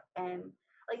up and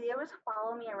like they would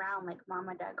follow me around like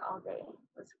Mama Doug all day.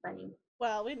 It was funny.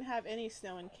 Well, we didn't have any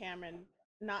snow in Cameron,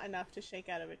 not enough to shake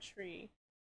out of a tree.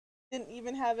 Didn't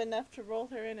even have enough to roll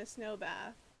her in a snow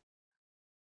bath.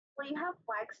 Well, you have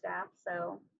Flagstaff,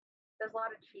 so there's a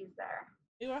lot of trees there.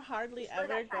 We were You hardly still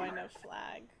ever got going time. to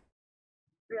Flag.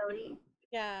 Really?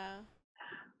 Yeah,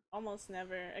 almost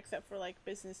never, except for like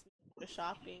business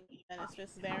shopping. And it's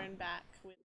just there and back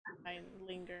with I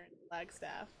linger in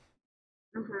Flagstaff.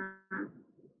 Mm-hmm.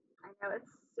 I know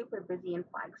it's super busy in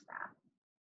Flagstaff.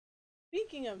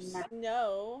 Speaking of No.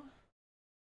 snow,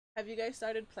 have you guys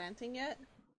started planting yet?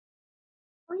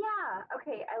 Oh yeah.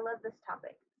 Okay, I love this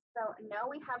topic. So no,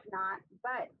 we have not,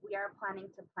 but we are planning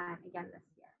to plant again this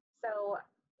year. So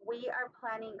we are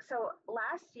planning. So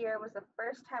last year was the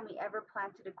first time we ever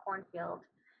planted a cornfield,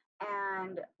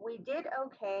 and we did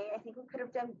okay. I think we could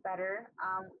have done better.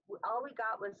 All we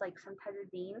got was like some type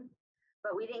of beans,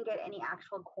 but we didn't get any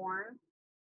actual corn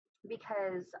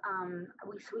because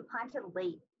we planted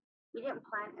late. We didn't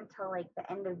plant until like the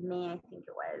end of May, I think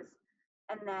it was.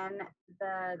 And then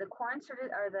the corn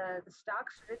started, or the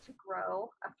stalks started to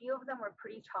grow. A few of them were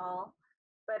pretty tall,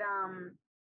 but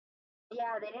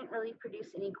yeah, they didn't really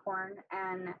produce any corn.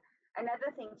 And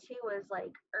another thing too was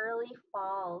like early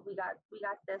fall, we got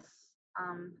this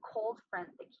cold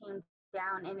front that came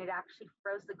down, and it actually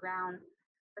froze the ground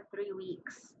for 3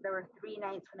 weeks. There were 3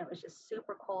 nights when it was just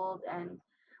super cold, and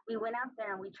we went out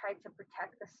there and we tried to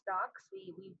protect the stalks.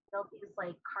 We built these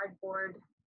like cardboard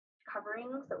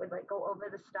coverings that would like go over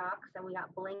the stalks, and we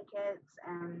got blankets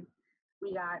and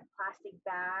we got plastic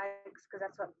bags because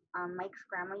that's what Mike's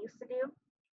grandma used to do.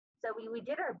 So we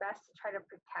did our best to try to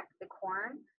protect the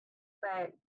corn, but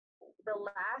the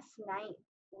last night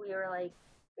we were like,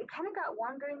 it kind of got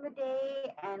warm during the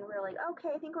day, and we were like,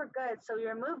 okay, I think we're good. So we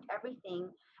removed everything,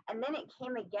 and then it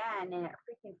came again, and it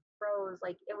freaking froze.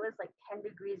 Like it was like 10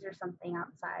 degrees or something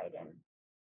outside, and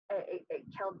it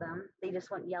killed them. They just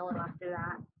went yellow after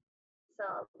that. So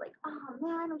I was like, oh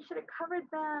man, we should have covered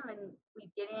them, and we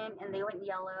didn't, and they went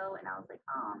yellow, and I was like,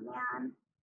 oh man.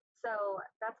 So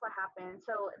that's what happened.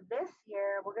 So this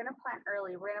year we're gonna plant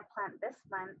early. We're gonna plant this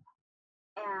month,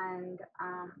 and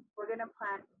we're gonna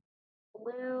plant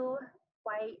blue,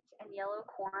 white, and yellow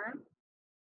corn.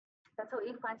 That's what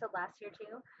we planted last year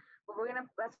too. But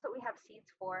that's what we have seeds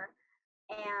for.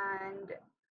 And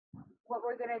what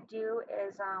we're gonna do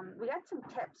is we got some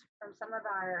tips from some of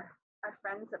our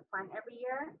friends that plant every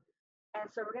year, and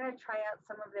so we're gonna try out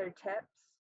some of their tips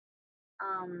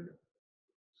um,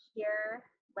 here.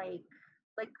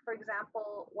 Like for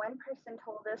example, one person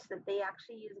told us that they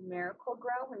actually use Miracle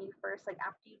Grow when you first like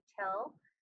after you till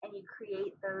and you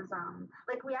create those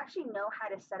like we actually know how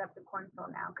to set up the cornfield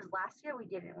now because last year we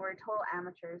didn't. We're total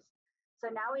amateurs.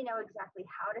 So now we know exactly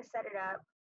how to set it up.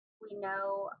 We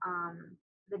know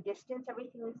the distance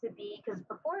everything needs to be because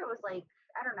before it was like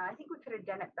I don't know. I think we could have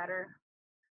done it better,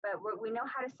 but we know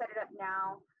how to set it up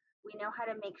now. We know how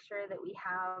to make sure that we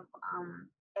have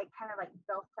it kind of like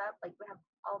built up, like we have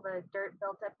all the dirt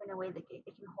built up in a way that it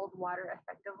can hold water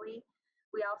effectively.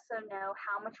 We also know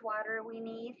how much water we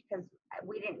need because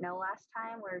we didn't know last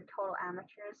time. We're total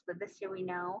amateurs, but this year we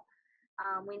know.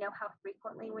 We know how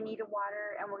frequently we need to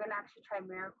water, and we're going to actually try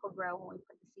Miracle Grow when we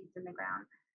put the seeds in the ground.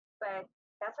 But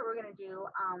that's what we're going to do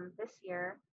this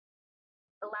year.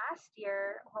 Last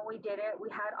year when we did it, we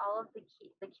had all of the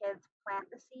kids plant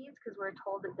the seeds because we were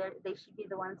told that they should be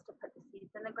the ones to put the seeds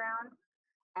in the ground,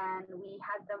 and we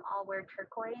had them all wear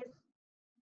turquoise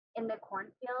in the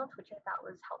cornfield, which I thought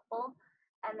was helpful.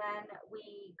 And then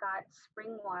we got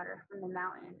spring water from the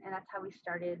mountain, and that's how we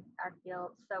started our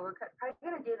field. So we're probably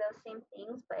going to do those same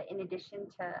things, but in addition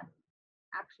to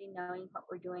actually knowing what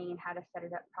we're doing and how to set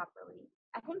it up properly.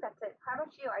 I think that's it. How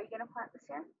about you? Are you going to plant this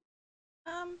year?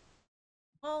 Um,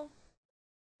 well,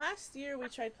 last year we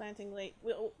tried planting late.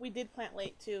 We did plant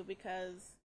late too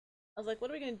because I was like,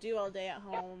 what are we gonna do all day at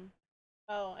home?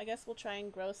 Oh, I guess we'll try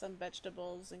and grow some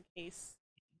vegetables in case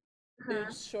food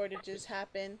Mm-hmm. shortages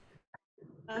happen.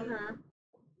 Um, Mm-hmm.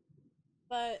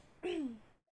 but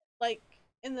like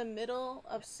in the middle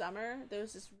of summer, there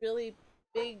was this really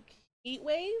big heat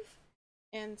wave,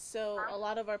 and so Uh-huh. a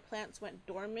lot of our plants went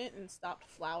dormant and stopped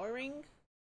flowering.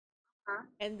 Uh-huh.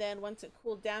 And then once it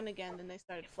cooled down again, then they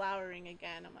started flowering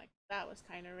again. I'm like, that was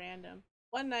kind of random.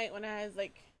 One night when I was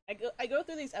like, I go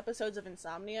through these episodes of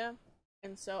insomnia,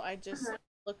 and so I just Uh-huh.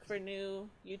 look for new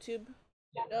YouTube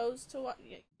shows to watch,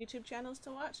 YouTube channels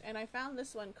to watch, and I found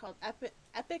this one called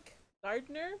Epic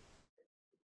Gardener.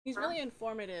 He's Uh-huh. really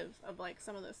informative of like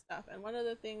some of this stuff, and one of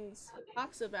the things he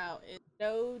talks about is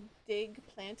no dig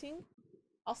planting,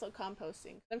 also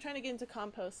composting. I'm trying to get into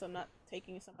compost, so I'm not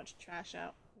taking so much trash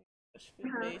out, much food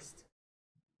Uh-huh. waste.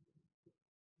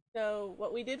 So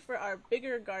what we did for our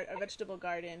bigger our vegetable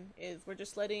garden is we're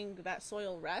just letting that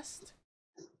soil rest.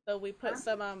 So we put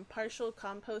Uh-huh. some partial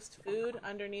compost food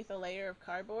underneath a layer of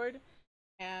cardboard,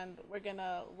 and we're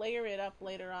gonna layer it up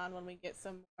later on when we get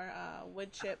some more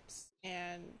wood chips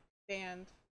and sand,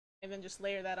 and then just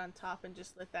layer that on top and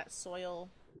just let that soil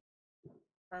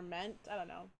ferment. I don't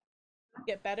know,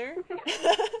 get better.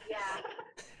 Yeah.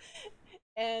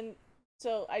 And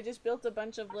so I just built a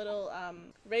bunch of little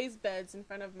raised beds in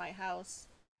front of my house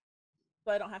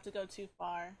so I don't have to go too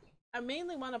far. I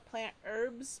mainly want to plant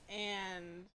herbs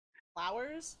and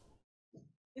flowers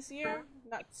this year,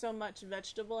 not so much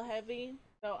vegetable heavy.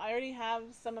 So I already have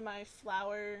some of my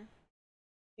flower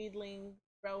seedlings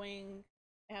growing.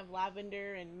 I have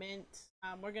lavender and mint.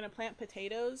 We're gonna plant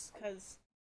potatoes because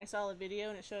I saw a video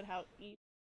and it showed how easy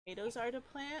potatoes are to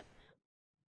plant,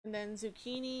 and then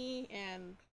zucchini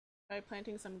and try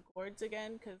planting some gourds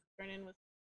again because Vernon with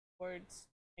gourds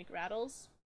make rattles.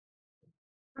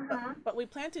 But Uh-huh. but we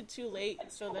planted too late,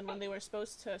 so then when they were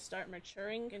supposed to start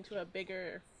maturing into a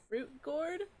bigger fruit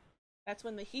gourd, that's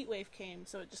when the heat wave came,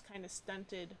 so it just kind of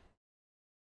stunted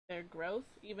their growth,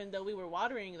 even though we were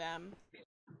watering them.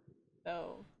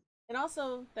 So, and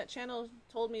also that channel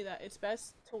told me that it's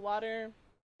best to water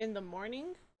in the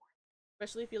morning,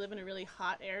 especially if you live in a really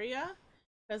hot area,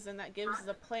 because then that gives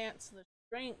the plants the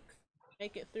strength to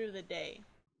make it through the day.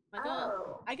 Like, oh,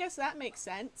 Oh. I guess that makes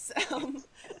sense.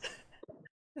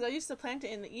 Because I used to plant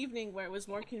it in the evening where it was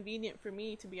more convenient for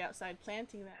me to be outside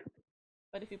planting that.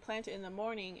 But if you plant it in the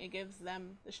morning, it gives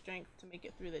them the strength to make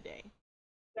it through the day.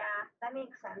 Yeah, that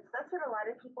makes sense. That's what a lot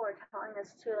of people are telling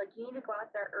us too. Like, you need to go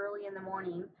out there early in the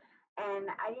morning. And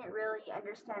I didn't really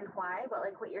understand why, but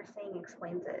like what you're saying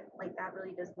explains it. Like, that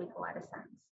really does make a lot of sense.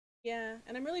 Yeah,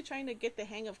 and I'm really trying to get the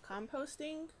hang of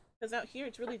composting because out here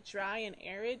it's really dry and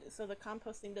arid, so the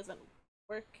composting doesn't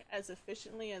work as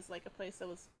efficiently as like a place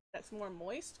that's more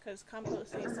moist because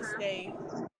compost needs to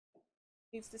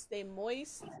stay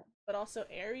moist but also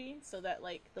airy so that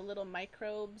like the little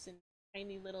microbes and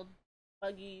tiny little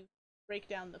buggy break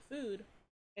down the food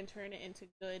and turn it into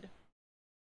good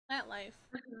plant life,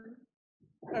 Mhm.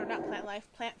 or not plant life,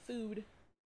 plant food.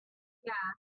 Yeah,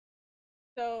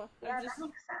 So yeah, that makes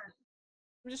sense.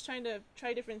 I'm just trying to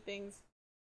try different things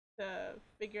to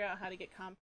figure out how to get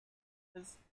compost.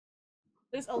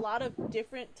 there's a lot of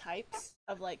different types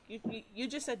of like you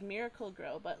just said Miracle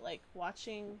Grow, but like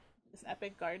watching this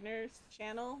Epic Gardener's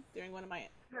channel during one of my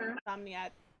Mhm.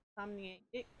 somniatic,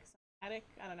 somniatic,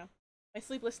 I don't know, my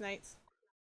sleepless nights.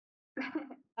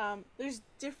 There's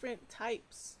different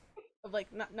types of like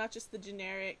not just the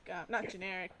generic, not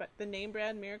generic, but the name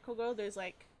brand Miracle Grow. There's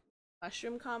like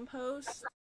mushroom compost.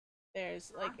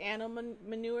 There's like animal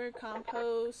manure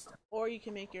compost, or you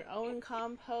can make your own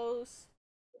compost.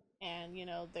 And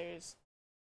there's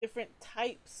different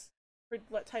types for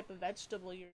what type of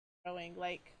vegetable you're growing.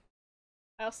 Like,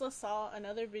 I also saw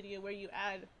another video where you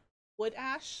add wood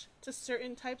ash to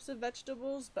certain types of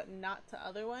vegetables, but not to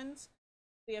other ones.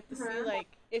 So you have to see Mhm.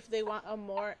 like if they want a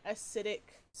more acidic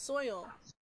soil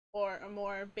or a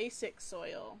more basic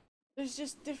soil. There's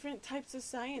just different types of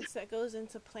science that goes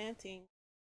into planting.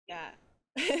 Yeah.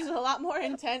 It's a lot more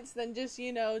intense than just,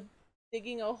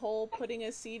 digging a hole, putting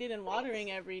a seed in and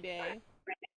watering every day.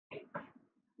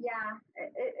 Yeah,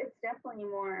 it's definitely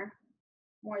more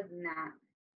than that.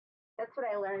 That's what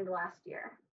I learned last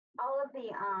year. All of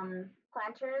the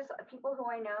planters, people who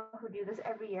I know who do this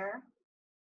every year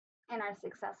and are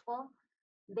successful,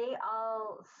 they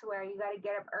all swear you got to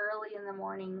get up early in the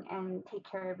morning and take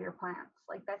care of your plants.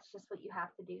 Like that's just what you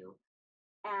have to do.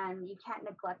 And you can't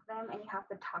neglect them and you have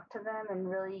to talk to them and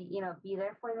really, be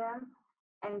there for them.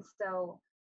 And so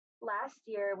last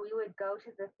year we would go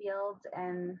to the fields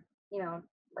and,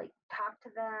 like talk to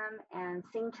them and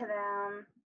sing to them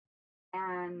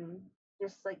and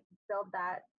just like build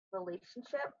that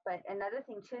relationship. But another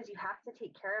thing too is you have to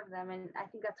take care of them. And I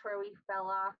think that's where we fell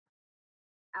off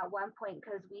at one point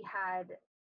because we had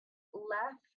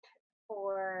left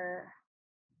for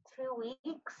 2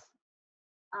 weeks.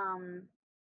 Um,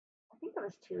 I think it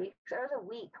was 2 weeks. Or it was a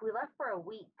week. We left for a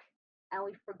week and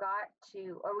we forgot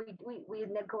to, or we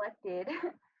neglected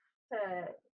to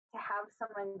have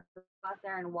someone go out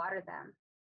there and water them,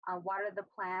 water the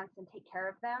plants and take care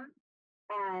of them.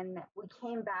 And we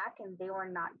came back and they were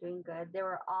not doing good. They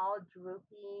were all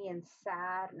droopy and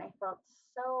sad, and I felt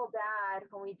so bad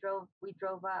when we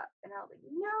drove up. And I was like,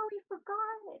 no, we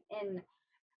forgot. And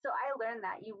so I learned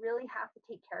that you really have to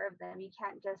take care of them. You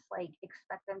can't just like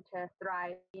expect them to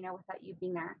thrive, without you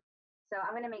being there. So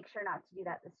I'm gonna make sure not to do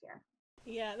that this year.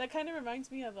 Yeah, that kind of reminds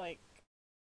me of like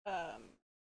um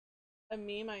a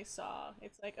meme I saw.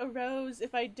 It's like a rose,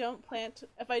 if I don't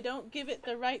give it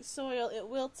the right soil, it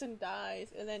wilts and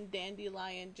dies, and then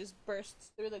dandelion just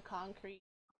bursts through the concrete.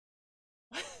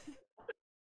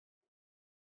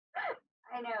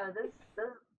 I know those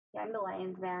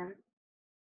dandelions, man,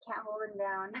 can't hold them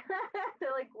down.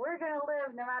 They're like, we're gonna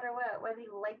live no matter what, whether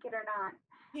you like it or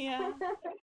Yeah.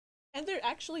 not. And they're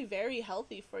actually very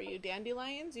healthy for you.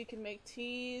 Dandelions, you can make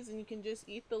teas and you can just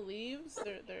eat the leaves.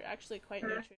 They're actually quite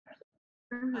nutritious.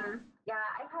 Mm-hmm. Um, Yeah,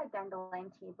 I've had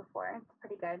dandelion tea before. It's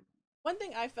pretty good. One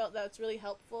thing I felt that's really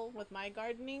helpful with my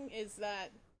gardening is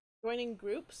that joining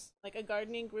groups, like a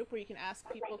gardening group where you can ask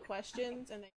people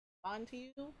questions and they respond to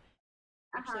you,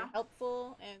 Uh actually huh.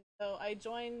 helpful. And so I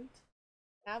joined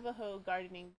Navajo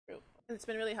gardening group. And it's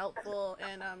been really helpful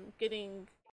and getting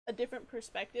a different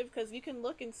perspective because you can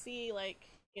look and see like,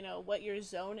 what your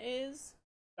zone is,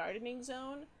 gardening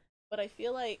zone, but I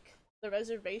feel like the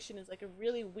reservation is like a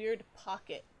really weird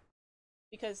pocket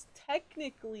because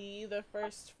technically the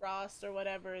first frost or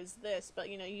whatever is this, but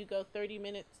you go 30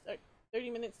 minutes or 30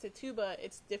 minutes to Tuba,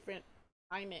 it's different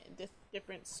climate,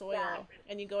 different Yeah. soil,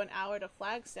 and you go an hour to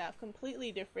Flagstaff,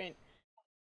 completely different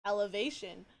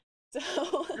elevation. So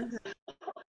Mm-hmm.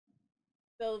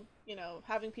 so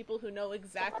having people who know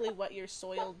exactly what your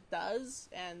soil does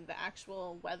and the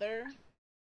actual weather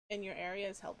in your area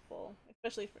is helpful,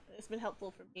 especially it's been helpful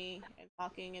for me and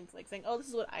talking and like saying, oh, this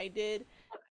is what I did,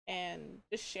 and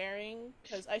just sharing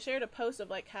because I shared a post of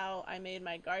like how I made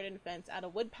my garden fence out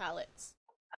of wood pallets,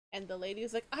 and the lady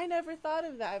was like, I never thought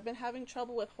of that. I've been having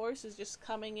trouble with horses just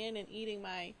coming in and eating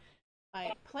my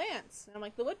plants. And I'm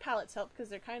like, the wood pallets help because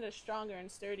they're kind of stronger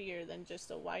and sturdier than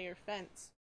just a wire fence.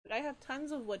 But I have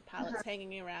tons of wood pallets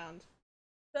hanging around.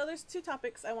 So there's two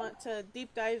topics I want to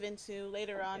deep dive into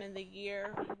later on in the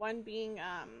year. One being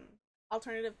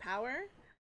alternative power,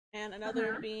 and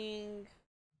another Mm-hmm. being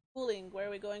schooling. Where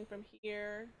are we going from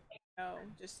here?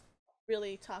 Just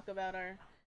really talk about our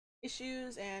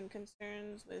issues and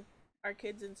concerns with our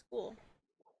kids in school.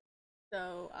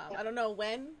 So I don't know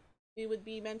when we would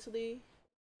be mentally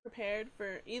prepared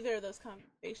for either of those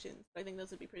conversations, but I think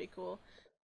those would be pretty cool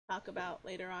to talk about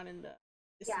later on in the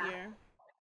this Yeah. year.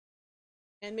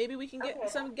 And maybe we can get Okay.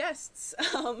 some guests,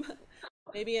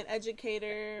 maybe an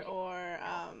educator or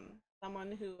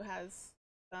someone who has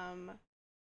some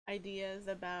ideas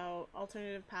about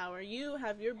alternative power. You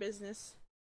have your business,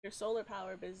 your solar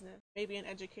power business, maybe an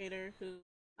educator who,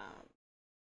 um,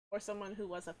 or someone who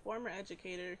was a former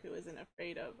educator who isn't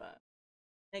afraid of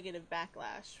negative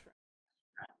backlash from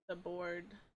the board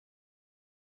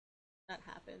that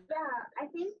happened. Yeah, I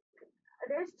think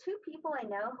there's two people I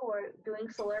know who are doing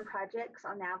solar projects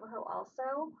on Navajo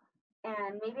also,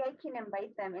 and maybe I can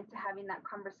invite them into having that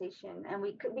conversation. And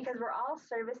we could, because we're all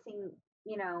servicing,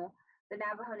 you know, the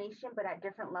Navajo Nation, but at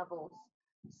different levels.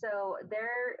 So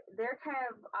they're kind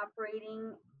of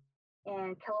operating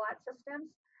in kilowatt systems,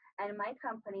 and my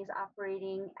company is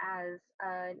operating as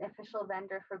an official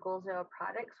vendor for Goal Zero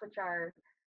products, which are,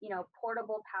 you know,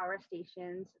 portable power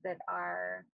stations that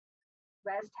are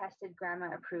res tested,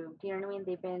 grandma approved. You know what I mean?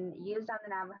 They've been used on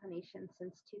the Navajo Nation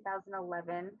since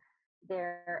 2011.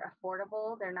 They're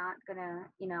affordable. They're not gonna,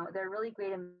 you know, they're a really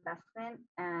great investment,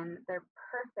 and they're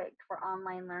perfect for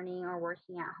online learning or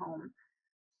working at home.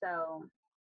 So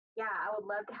yeah, I would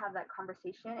love to have that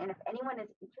conversation. And if anyone is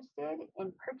interested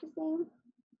in purchasing,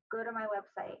 go to my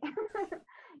website.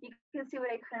 You can see what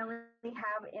I currently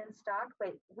have in stock,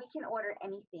 but we can order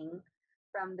anything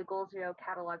from the Goal Zero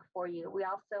catalog for you. We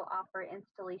also offer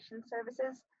installation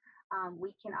services.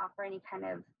 We can offer any kind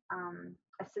of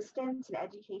assistance and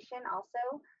education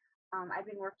also. I've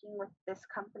been working with this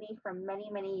company for many,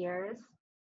 many years,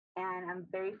 and I'm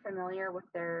very familiar with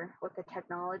the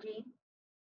technology.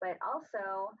 But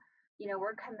also, you know,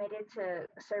 we're committed to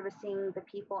servicing the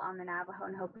people on the Navajo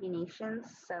and Hopi nations.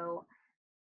 So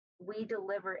we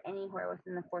deliver anywhere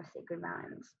within the Four Sacred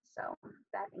Mountains. So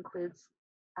that includes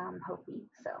Hopi.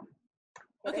 So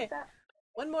hit us Okay, up.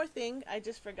 one more thing I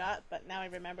just forgot, but now I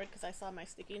remembered because I saw my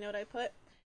sticky note I put.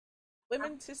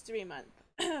 Women's History Month.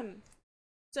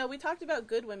 So we talked about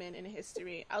good women in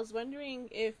history. I was wondering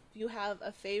if you have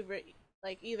a favorite,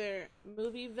 like either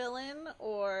movie villain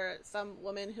or some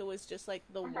woman who was just like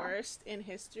the worst in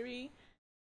history,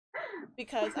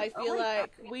 because I Oh feel my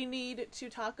like God. we need to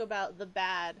talk about the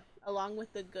bad along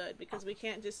with the good, because we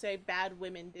can't just say bad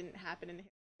women didn't happen in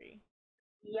history.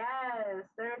 Yes,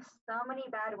 there's so many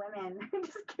bad women.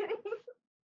 Just kidding.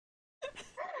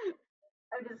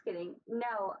 I'm just kidding.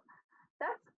 No,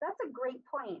 that's a great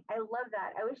point. I love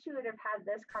that. I wish we would have had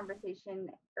this conversation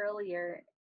earlier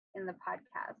in the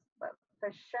podcast, but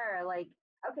for sure, like,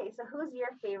 okay, so who's your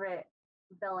favorite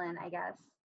villain, I guess?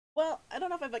 Well, I don't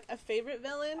know if I have like a favorite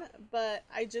villain, but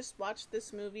I just watched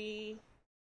this movie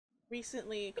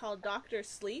recently called Doctor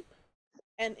Sleep,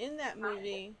 and in that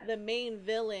movie, the main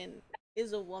villain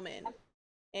is a woman,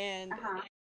 and Uh-huh.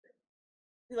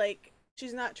 like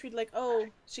she's not treated like, oh,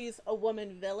 she's a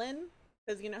woman villain,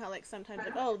 because you know how like sometimes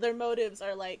like, oh, their motives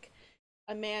are like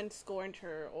a man scorned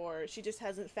her or she just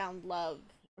hasn't found love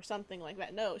or something like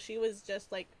that. No, she was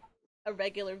just like a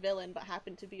regular villain but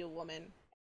happened to be a woman,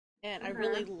 and I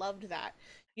really Mm-hmm. loved that.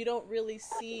 You don't really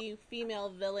see female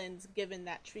villains given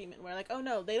that treatment where like, oh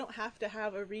no, they don't have to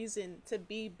have a reason to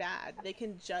be bad. They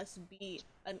can just be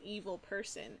an evil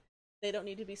person. They don't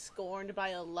need to be scorned by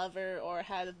a lover or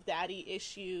have daddy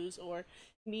issues or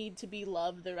need to be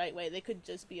loved the right way. They could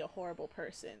just be a horrible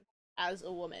person as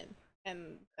a woman.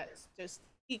 And that's just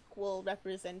equal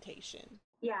representation.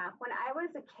 Yeah, when I was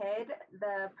a kid,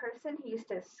 the person who used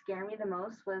to scare me the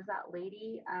most was that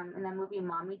lady in the movie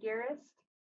Mommy Dearest,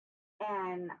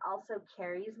 and also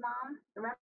Carrie's mom.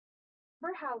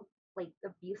 Remember how like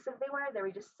abusive they were? They were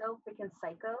just so freaking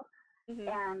psycho. Hmm.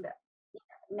 And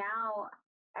now,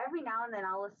 every now and then,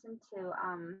 I listen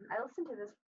to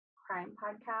this crime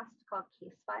podcast called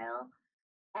Case File,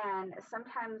 and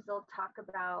sometimes they'll talk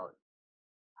about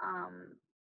um,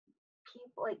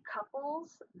 people like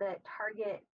couples that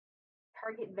target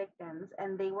victims,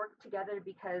 and they work together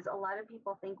because a lot of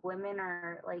people think women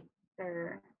are like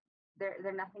they're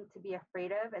they're nothing to be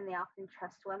afraid of, and they often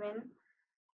trust women.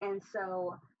 And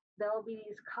so there'll be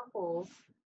these couples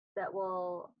that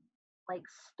will like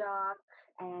stalk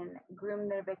and groom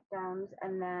their victims,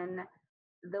 and then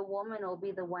the woman will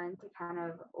be the one to kind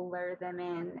of lure them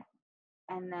in,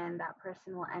 and then that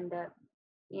person will end up,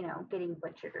 you know, getting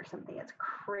butchered or something. It's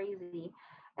crazy.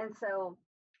 And so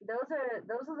those are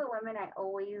the women I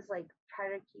always like try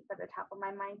to keep at the top of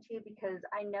my mind too, because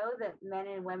I know that men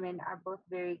and women are both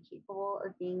very capable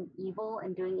of being evil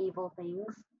and doing evil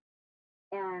things.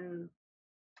 And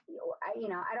I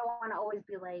don't want to always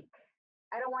be like,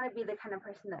 I don't want to be the kind of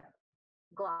person that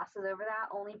glosses over that,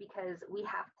 only because we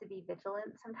have to be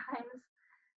vigilant sometimes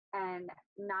and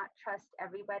not trust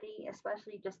everybody,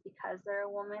 especially just because they're a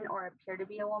woman or appear to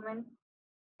be a woman.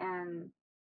 And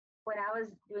when I was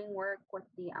doing work with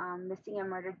the Missing and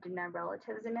Murdered Dinner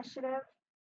Relatives Initiative,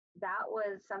 that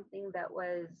was something that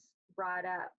was brought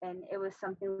up, and it was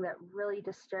something that really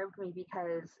disturbed me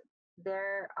because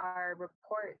there are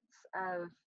reports of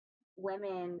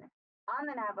women on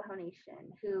the Navajo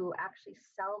Nation who actually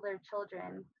sell their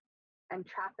children and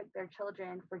traffic their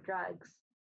children for drugs.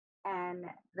 And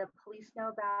the police know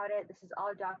about it. This is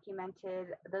all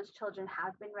documented. Those children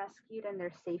have been rescued and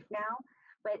they're safe now,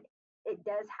 but it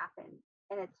does happen.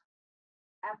 And it's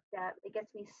effed up. It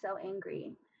gets me so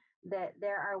angry that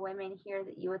there are women here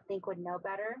that you would think would know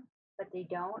better, but they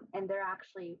don't. And they're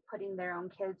actually putting their own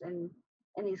kids in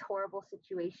these horrible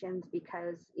situations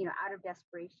because, out of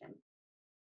desperation.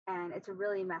 And it's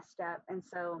really messed up. And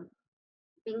so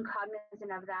being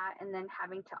cognizant of that and then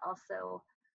having to also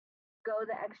go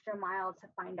the extra mile to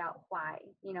find out why,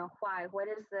 why, what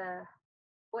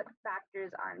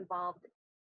factors are involved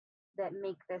that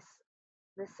make this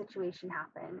situation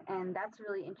happen. And that's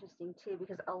really interesting too,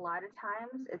 because a lot of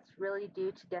times it's really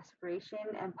due to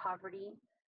desperation and poverty.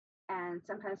 And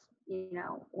sometimes,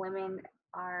 women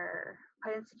are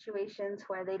put in situations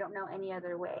where they don't know any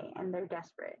other way and they're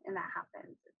desperate, and that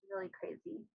happens. It's really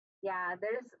crazy. Yeah,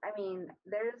 there's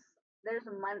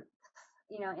months,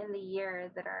 in the year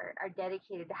that are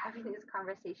dedicated to having these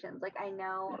conversations. Like, I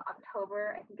know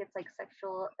October, I think it's like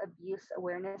Sexual Abuse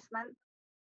Awareness Month.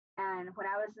 And when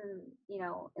I was in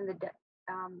the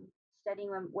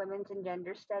studying women's and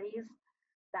gender studies,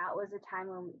 that was a time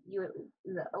when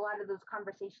a lot of those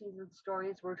conversations and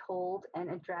stories were told and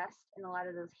addressed, and a lot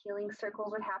of those healing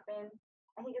circles would happen.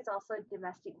 I think it's also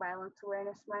Domestic Violence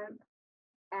Awareness Month,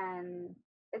 and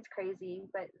it's crazy.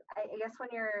 But I guess when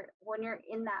you're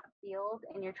in that field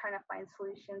and you're trying to find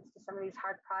solutions to some of these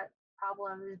hard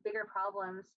problems, bigger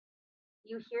problems,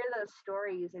 you hear those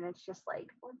stories and it's just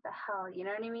like, what the hell? You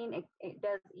know what I mean? It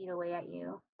does eat away at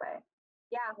you. But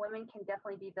yeah, women can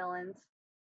definitely be villains,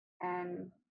 and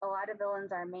a lot of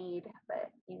villains are made,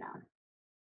 but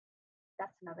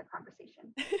that's another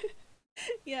conversation.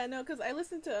 Yeah, no, because I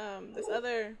listened to this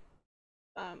other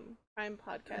crime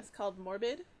podcast called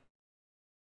Morbid,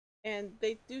 and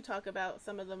they do talk about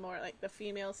some of the more like the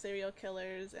female serial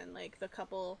killers and like the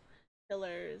couple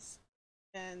killers,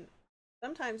 and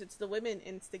sometimes it's the women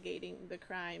instigating the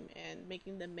crime and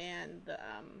making the man the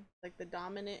like the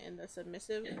dominant and the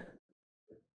submissive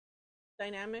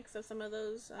dynamics of some of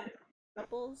those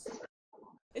couples.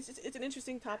 It's an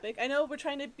interesting topic. I know we're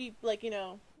trying to be like, we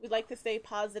like to stay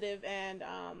positive and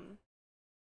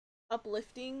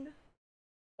uplifting,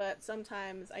 but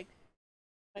sometimes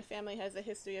my family has a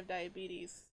history of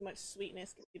diabetes. Too much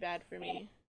sweetness can be bad for me.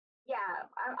 Yeah,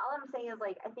 all I'm saying is,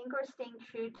 like, I think we're staying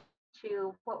true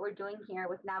to what we're doing here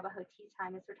with Navajo Tea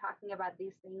Time is we're talking about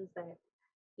these things that,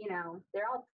 they're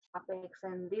all topics,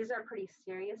 and these are pretty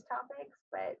serious topics,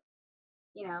 but,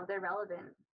 they're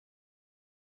relevant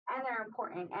and they're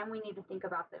important, and we need to think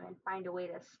about them and find a way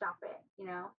to stop it.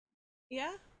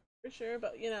 Yeah, for sure.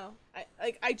 But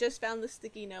I just found the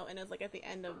sticky note and it's like at the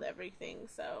end of everything.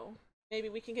 So maybe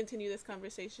we can continue this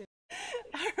conversation.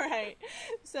 All right.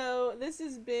 So this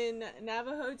has been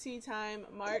Navajo Tea Time,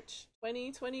 March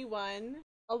 2021.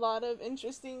 A lot of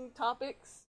interesting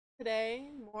topics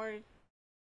today. More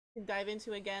to dive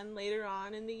into again later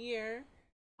on in the year.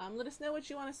 Let us know what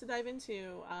you want us to dive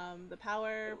into. The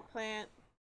power plant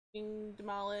being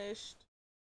demolished,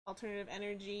 alternative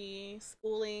energy,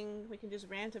 schooling. We can just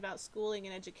rant about schooling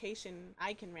and education.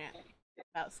 I can rant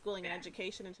about schooling and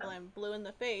education until I'm blue in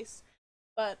the face.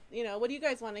 But, what do you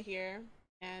guys want to hear?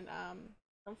 And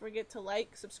don't forget to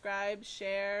like, subscribe,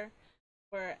 share.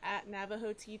 We're at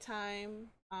Navajo Tea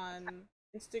Time on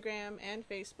Instagram and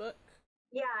Facebook.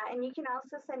 Yeah, and you can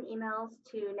also send emails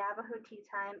to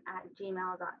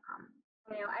navajoteatime@gmail.com.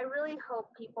 I really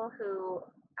hope people who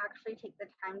actually take the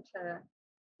time to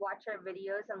watch our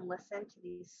videos and listen to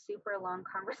these super long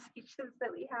conversations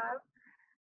that we have,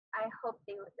 I hope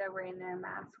they're wearing their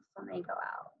masks when they go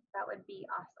out. That would be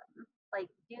awesome. Like,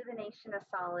 do the nation a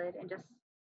solid and just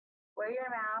wear your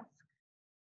mask,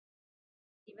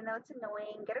 even though it's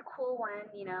annoying. Get a cool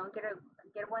one,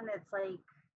 get one that's like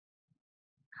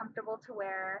comfortable to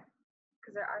wear,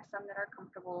 because there are some that are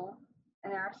comfortable and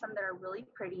there are some that are really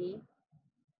pretty.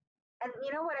 And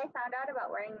you know what I found out about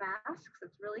wearing masks?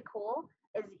 It's really cool.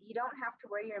 Is you don't have to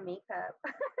wear your makeup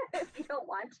if you don't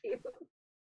want to.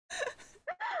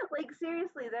 Like,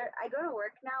 seriously, I go to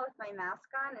work now with my mask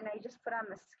on and I just put on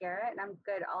mascara and I'm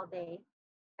good all day.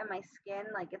 And my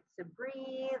skin, like, gets to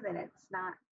breathe, and it's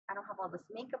not, I don't have all this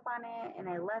makeup on it, and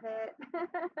I love it.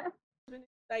 It's been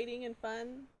exciting and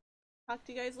fun. Talk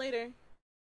to you guys later.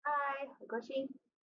 Hi, Goshi.